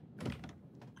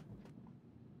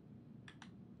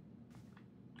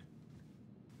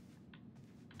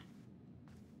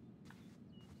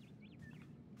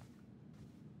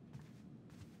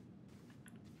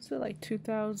 Is it like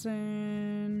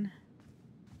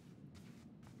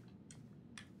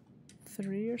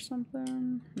 2003 or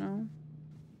something? No.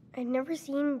 I've never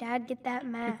seen Dad get that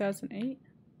mad. 2008?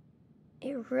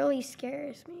 It really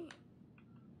scares me.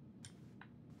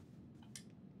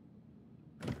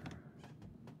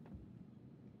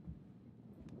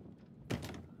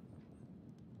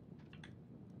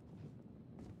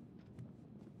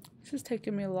 This is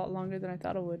taking me a lot longer than I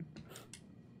thought it would.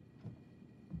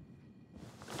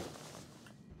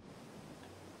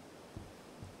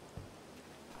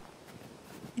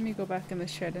 Let me go back in the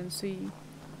shed and see.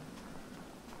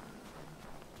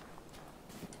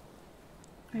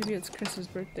 Maybe it's Chris's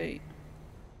birthday.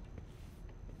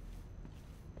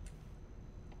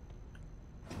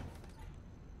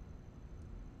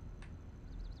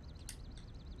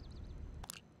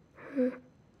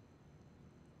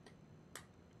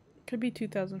 Could be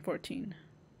 2014.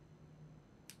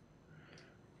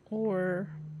 Or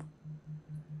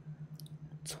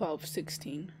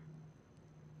 12/16.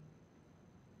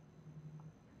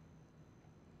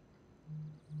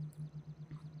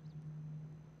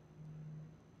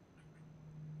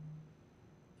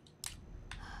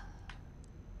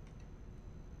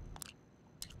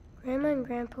 Grandma and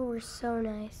Grandpa were so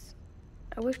nice.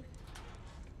 I wish...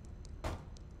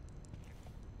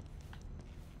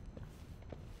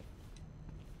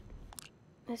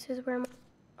 This is where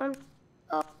oh,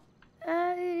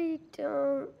 I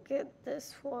don't get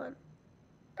this one.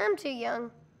 I'm too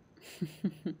young.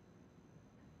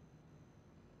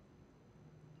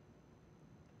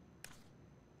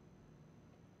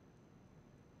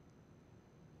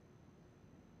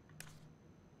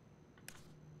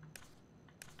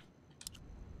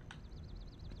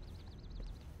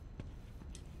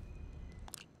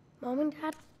 Mom and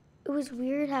Dad, it was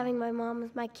weird having my mom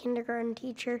as my kindergarten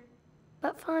teacher,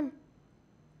 but fun.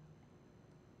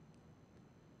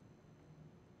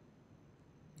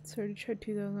 It's already tried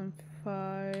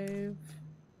 2005.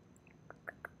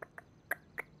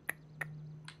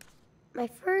 My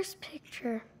first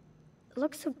picture. It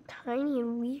looks so tiny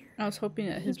and weird. I was hoping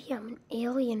that Maybe I'm an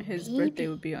alien his baby. birthday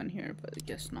would be on here, but I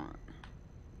guess not.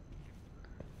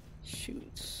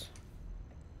 Shoots.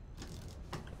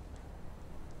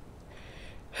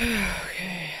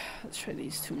 Okay, let's try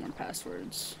these 2 more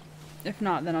passwords. If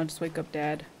not, then I'll just wake up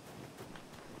Dad.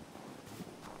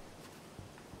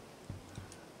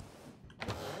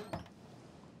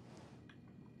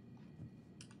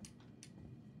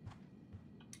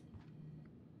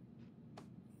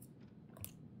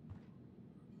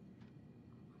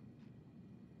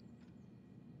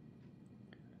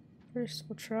 First,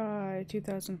 we'll try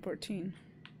 2014.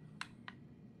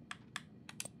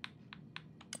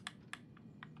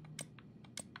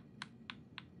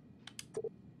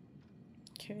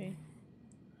 Okay.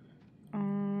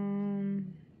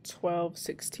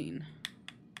 12/16.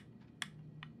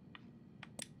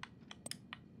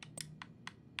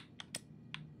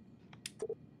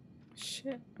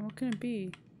 Shit, what can it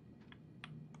be?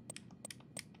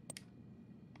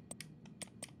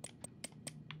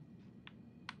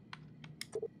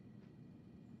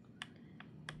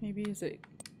 Maybe is it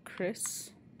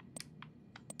Chris?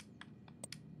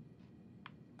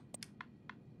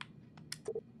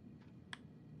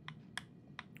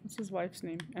 What's his wife's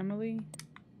name? Emily?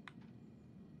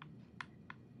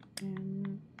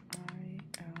 M-I-L-Y.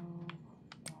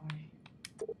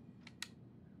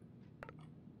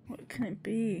 What can it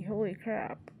be? Holy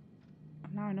crap.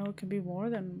 Now I know it could be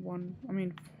more than one. I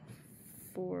mean,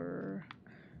 4.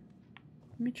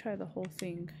 Let me try the whole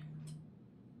thing.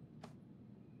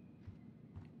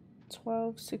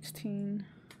 12/16.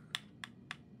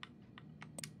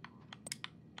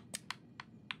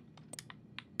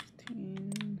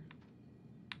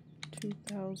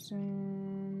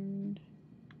 2014.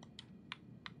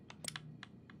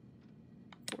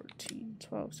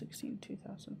 12/16,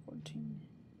 2014.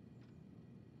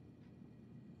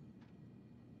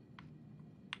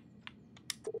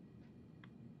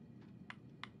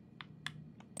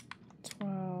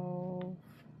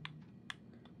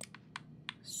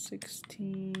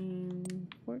 16,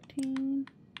 14.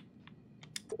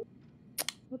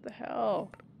 What the hell?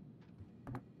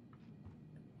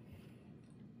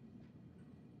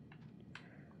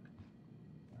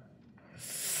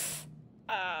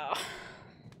 Ow.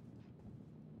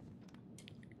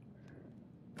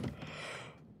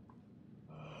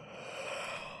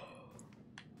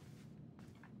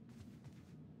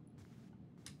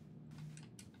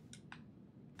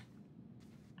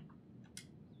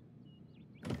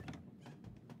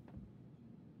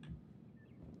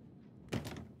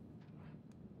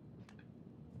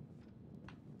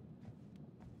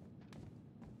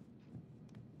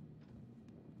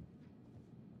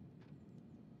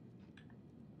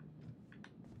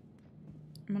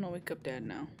 I'm gonna wake up Dad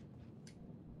now.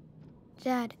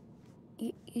 Dad,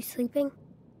 you sleeping?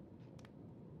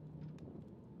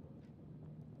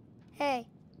 Hey,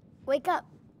 wake up.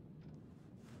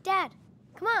 Dad,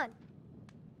 come on.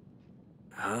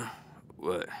 Huh?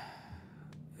 What?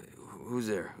 Who's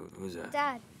there? Who's that?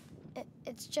 Dad,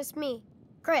 it's just me,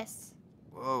 Chris.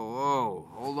 Whoa, whoa.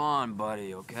 Hold on,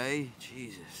 buddy, okay?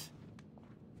 Jesus.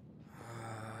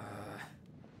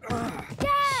 Dad!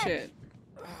 Shit.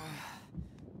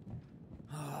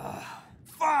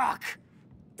 Fuck!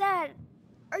 Dad,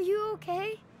 are you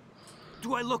okay?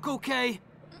 Do I look okay?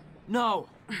 No.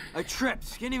 I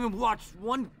tripped. Can't even watch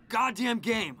one goddamn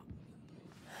game.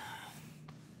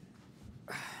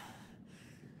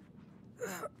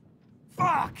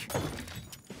 Fuck!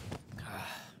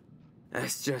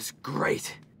 That's just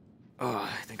great. Oh,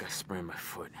 I think I sprained my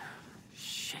foot.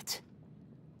 Shit.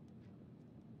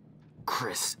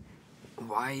 Chris,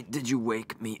 why did you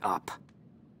wake me up?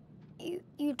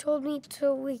 You told me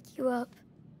to wake you up.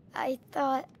 I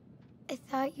thought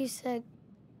you said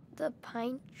the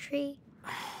pine tree.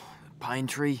 Pine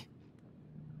tree?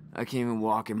 I can't even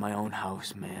walk in my own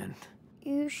house, man.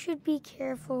 You should be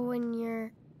careful when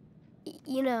you're,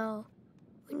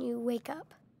 when you wake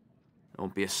up.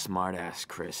 Don't be a smartass,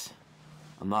 Chris.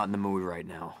 I'm not in the mood right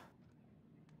now.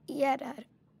 Yeah, Dad.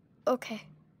 Okay.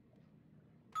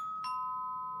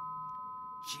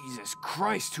 Jesus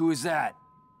Christ, who is that?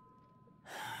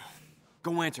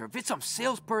 Go answer. If it's some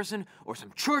salesperson or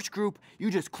some church group,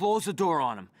 you just close the door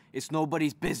on them. It's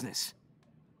nobody's business.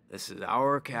 This is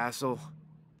our castle,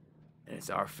 and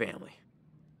it's our family.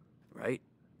 Right?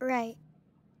 Right.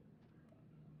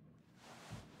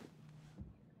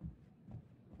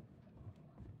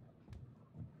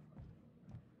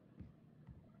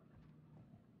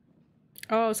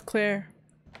 Oh, it's Claire.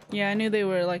 Yeah, I knew they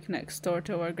were like next door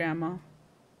to our grandma.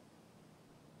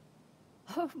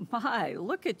 Oh my,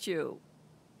 look at you.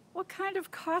 What kind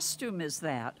of costume is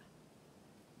that?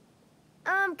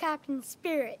 I'm Captain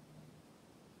Spirit.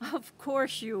 Of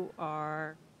course you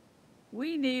are.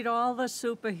 We need all the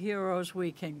superheroes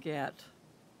we can get.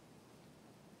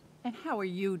 And how are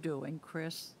you doing,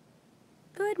 Chris?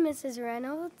 Good, Mrs.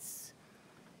 Reynolds.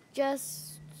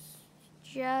 Just,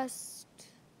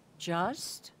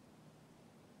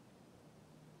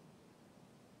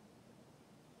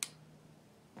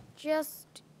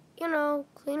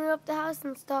 cleaning up the house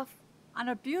and stuff. On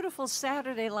a beautiful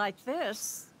Saturday like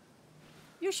this,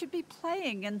 you should be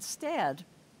playing instead.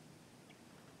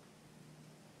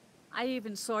 I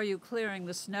even saw you clearing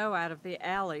the snow out of the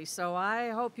alley, so I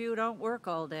hope you don't work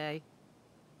all day.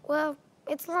 Well,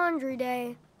 it's laundry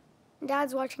day.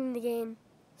 Dad's watching the game,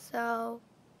 so...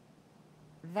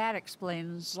 That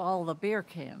explains all the beer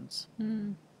cans.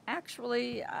 Hmm.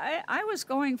 Actually, I was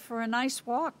going for a nice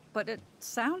walk, but it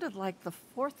sounded like the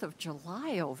 4th of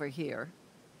July over here.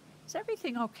 Is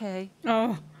everything okay?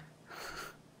 Oh.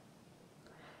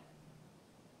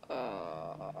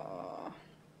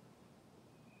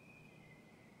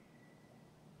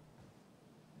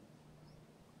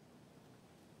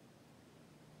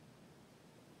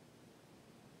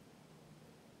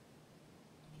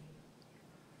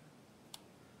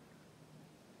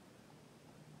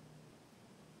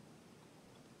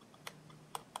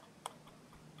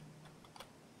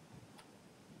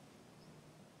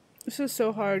 This is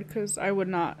so hard because I would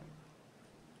not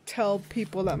tell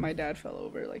people that my dad fell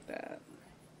over like that.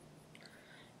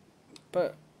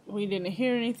 But we didn't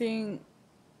hear anything.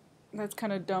 That's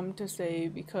kind of dumb to say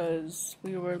because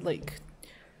we were like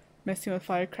messing with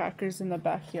firecrackers in the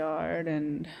backyard,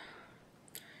 and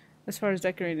as far as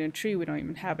decorating a tree, we don't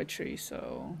even have a tree,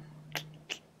 so...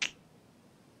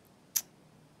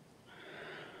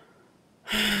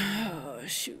 Oh,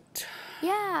 shoot.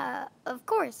 Yeah, of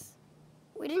course.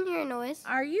 We didn't hear a noise.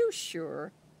 Are you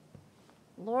sure?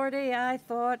 Lordy, I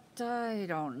thought, I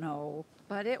don't know,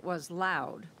 but it was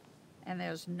loud. And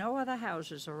there's no other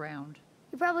houses around.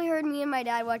 You probably heard me and my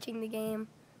dad watching the game.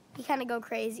 we kind of go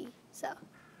crazy, so.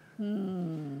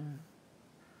 You're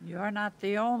not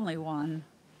the only one.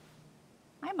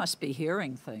 I must be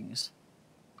hearing things.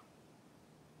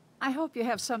 I hope you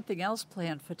have something else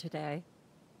planned for today.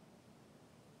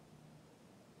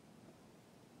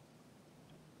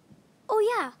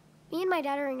 Oh yeah, me and my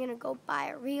dad are gonna go buy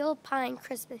a real pine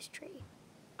Christmas tree.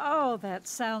 Oh, that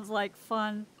sounds like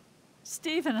fun.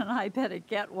 Stephen and I better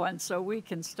get one so we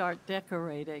can start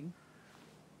decorating.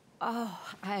 Oh,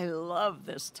 I love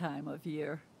this time of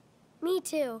year. Me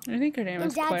too. I think her name And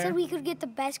is Dad Claire. said we could get the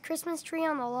best Christmas tree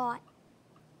on the lot.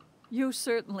 You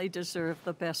certainly deserve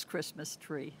the best Christmas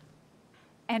tree.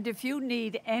 And if you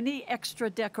need any extra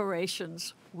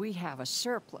decorations, we have a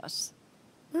surplus.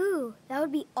 Ooh, that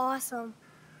would be awesome.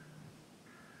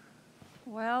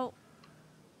 Well,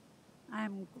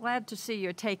 I'm glad to see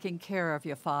you're taking care of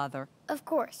your father. Of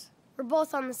course. We're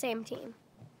both on the same team.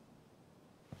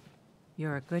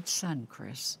 You're a good son,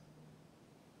 Chris.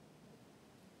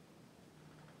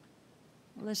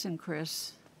 Listen,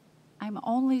 Chris, I'm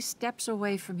only steps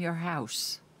away from your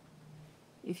house.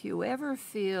 If you ever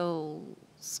feel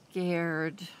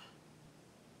scared,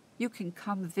 you can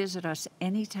come visit us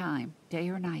anytime, day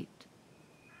or night.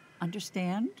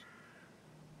 Understand?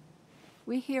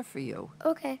 We're here for you.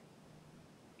 Okay.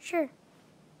 Sure.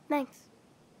 Thanks.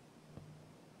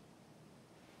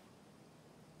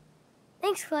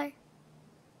 Thanks, Claire.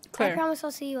 Claire. I promise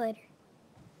I'll see you later.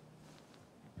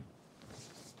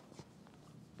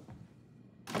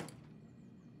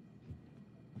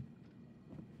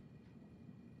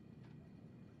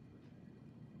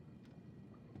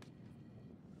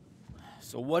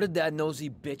 So what did that nosy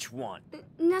bitch want?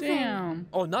 Nothing. Damn.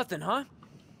 Oh, nothing, huh?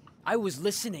 I was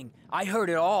listening. I heard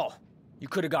it all. You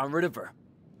could have gotten rid of her.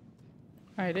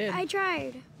 I did. I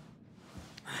tried.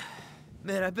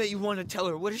 Man, I bet you wanted to tell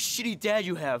her what a shitty dad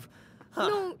you have. Huh.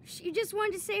 No, she just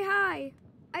wanted to say hi.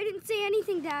 I didn't say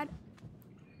anything, Dad.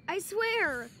 I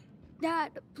swear.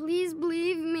 Dad, please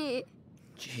believe me.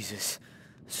 Jesus,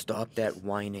 stop that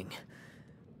whining.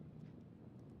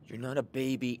 You're not a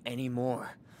baby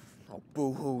anymore. Oh,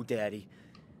 boo-hoo, Daddy.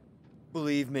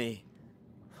 Believe me.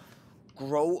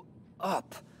 Grow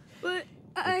up. But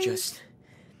You're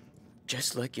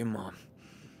just like your mom.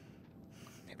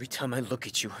 Every time I look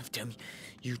at you, every time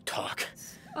you talk,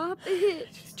 Stop it.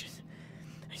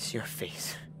 I see your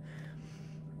face.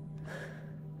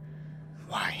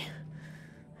 Why?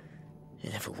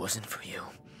 And if it wasn't for you,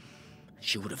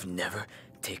 she would have never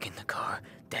taken the car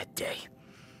that day.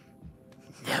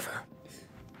 Never.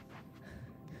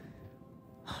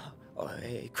 Oh,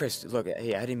 hey, Chris, look,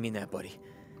 hey, I didn't mean that, buddy.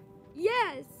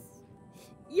 Yes.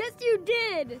 Yes, you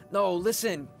did. No,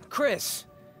 listen, Chris.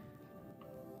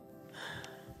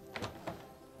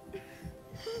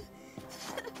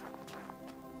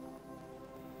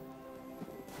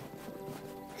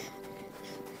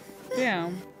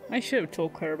 Damn. I should have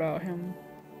told Claire about him.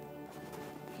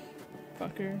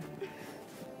 Fucker.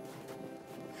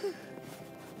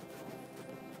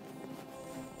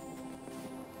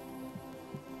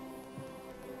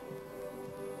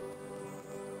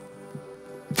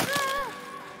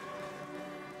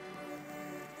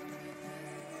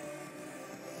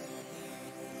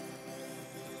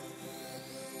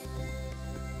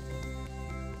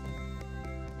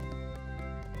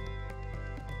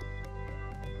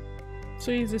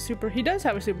 So he's he does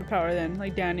have a superpower then,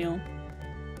 like Daniel.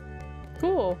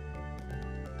 Cool.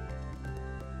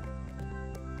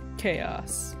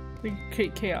 Chaos. We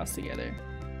create chaos together.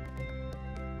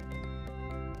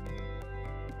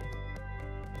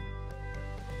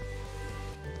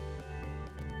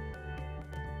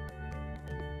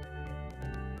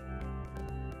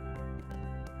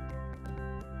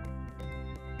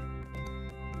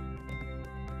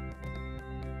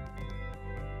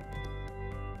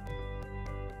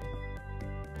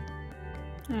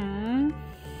 Hmm.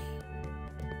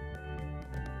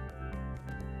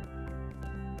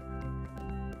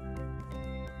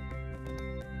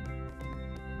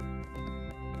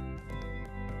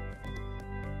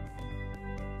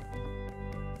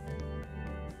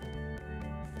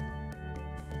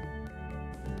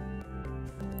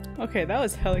 Okay, that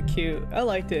was hella cute. I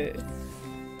liked it.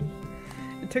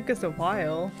 It took us a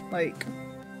while, like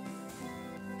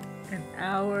an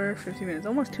hour, 50 minutes,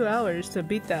 almost 2 hours to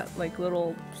beat that like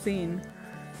little scene.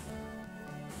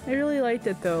 I really liked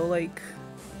it though, like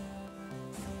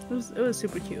it was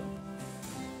super cute.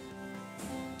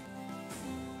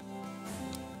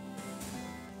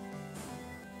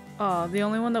 The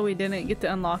only one that we didn't get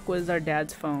to unlock was our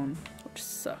dad's phone, which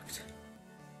sucked.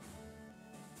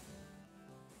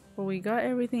 But we got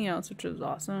everything else, which was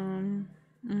awesome.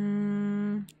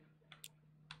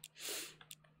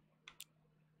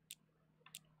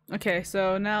 Okay,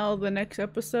 so now the next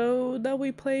episode that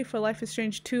we play for Life is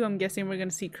Strange 2, I'm guessing we're gonna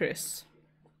see Chris.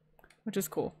 Which is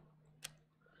cool.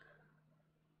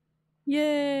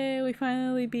 Yay, we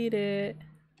finally beat it.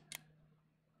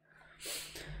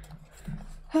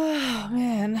 Oh,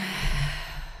 man.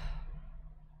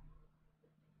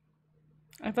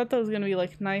 I thought that was gonna be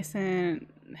like nice and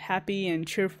happy and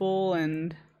cheerful,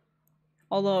 and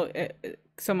although it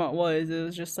somewhat was, it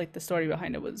was just like the story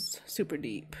behind it was super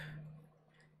deep.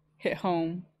 Hit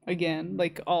home again,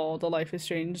 like all the Life is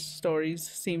Strange stories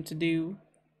seem to do.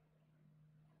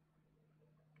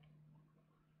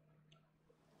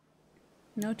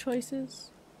 No choices?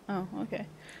 Oh, okay.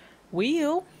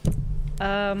 Wheel.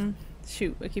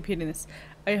 Shoot, I keep hitting this.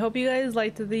 I hope you guys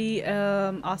liked the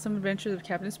awesome adventures of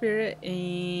Captain Spirit,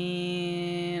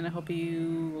 and I hope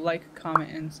you like, comment,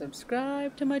 and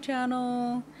subscribe to my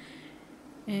channel,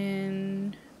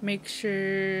 and make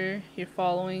sure you're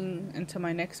following into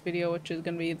my next video, which is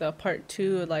gonna be the part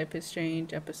 2 of Life is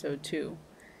Strange episode 2.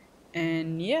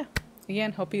 And yeah,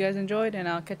 again, hope you guys enjoyed, and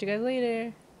I'll catch you guys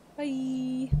later.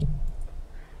 Bye.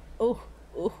 Oh,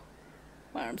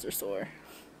 my arms are sore.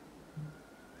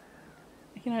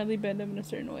 I can hardly bend them in a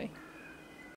certain way.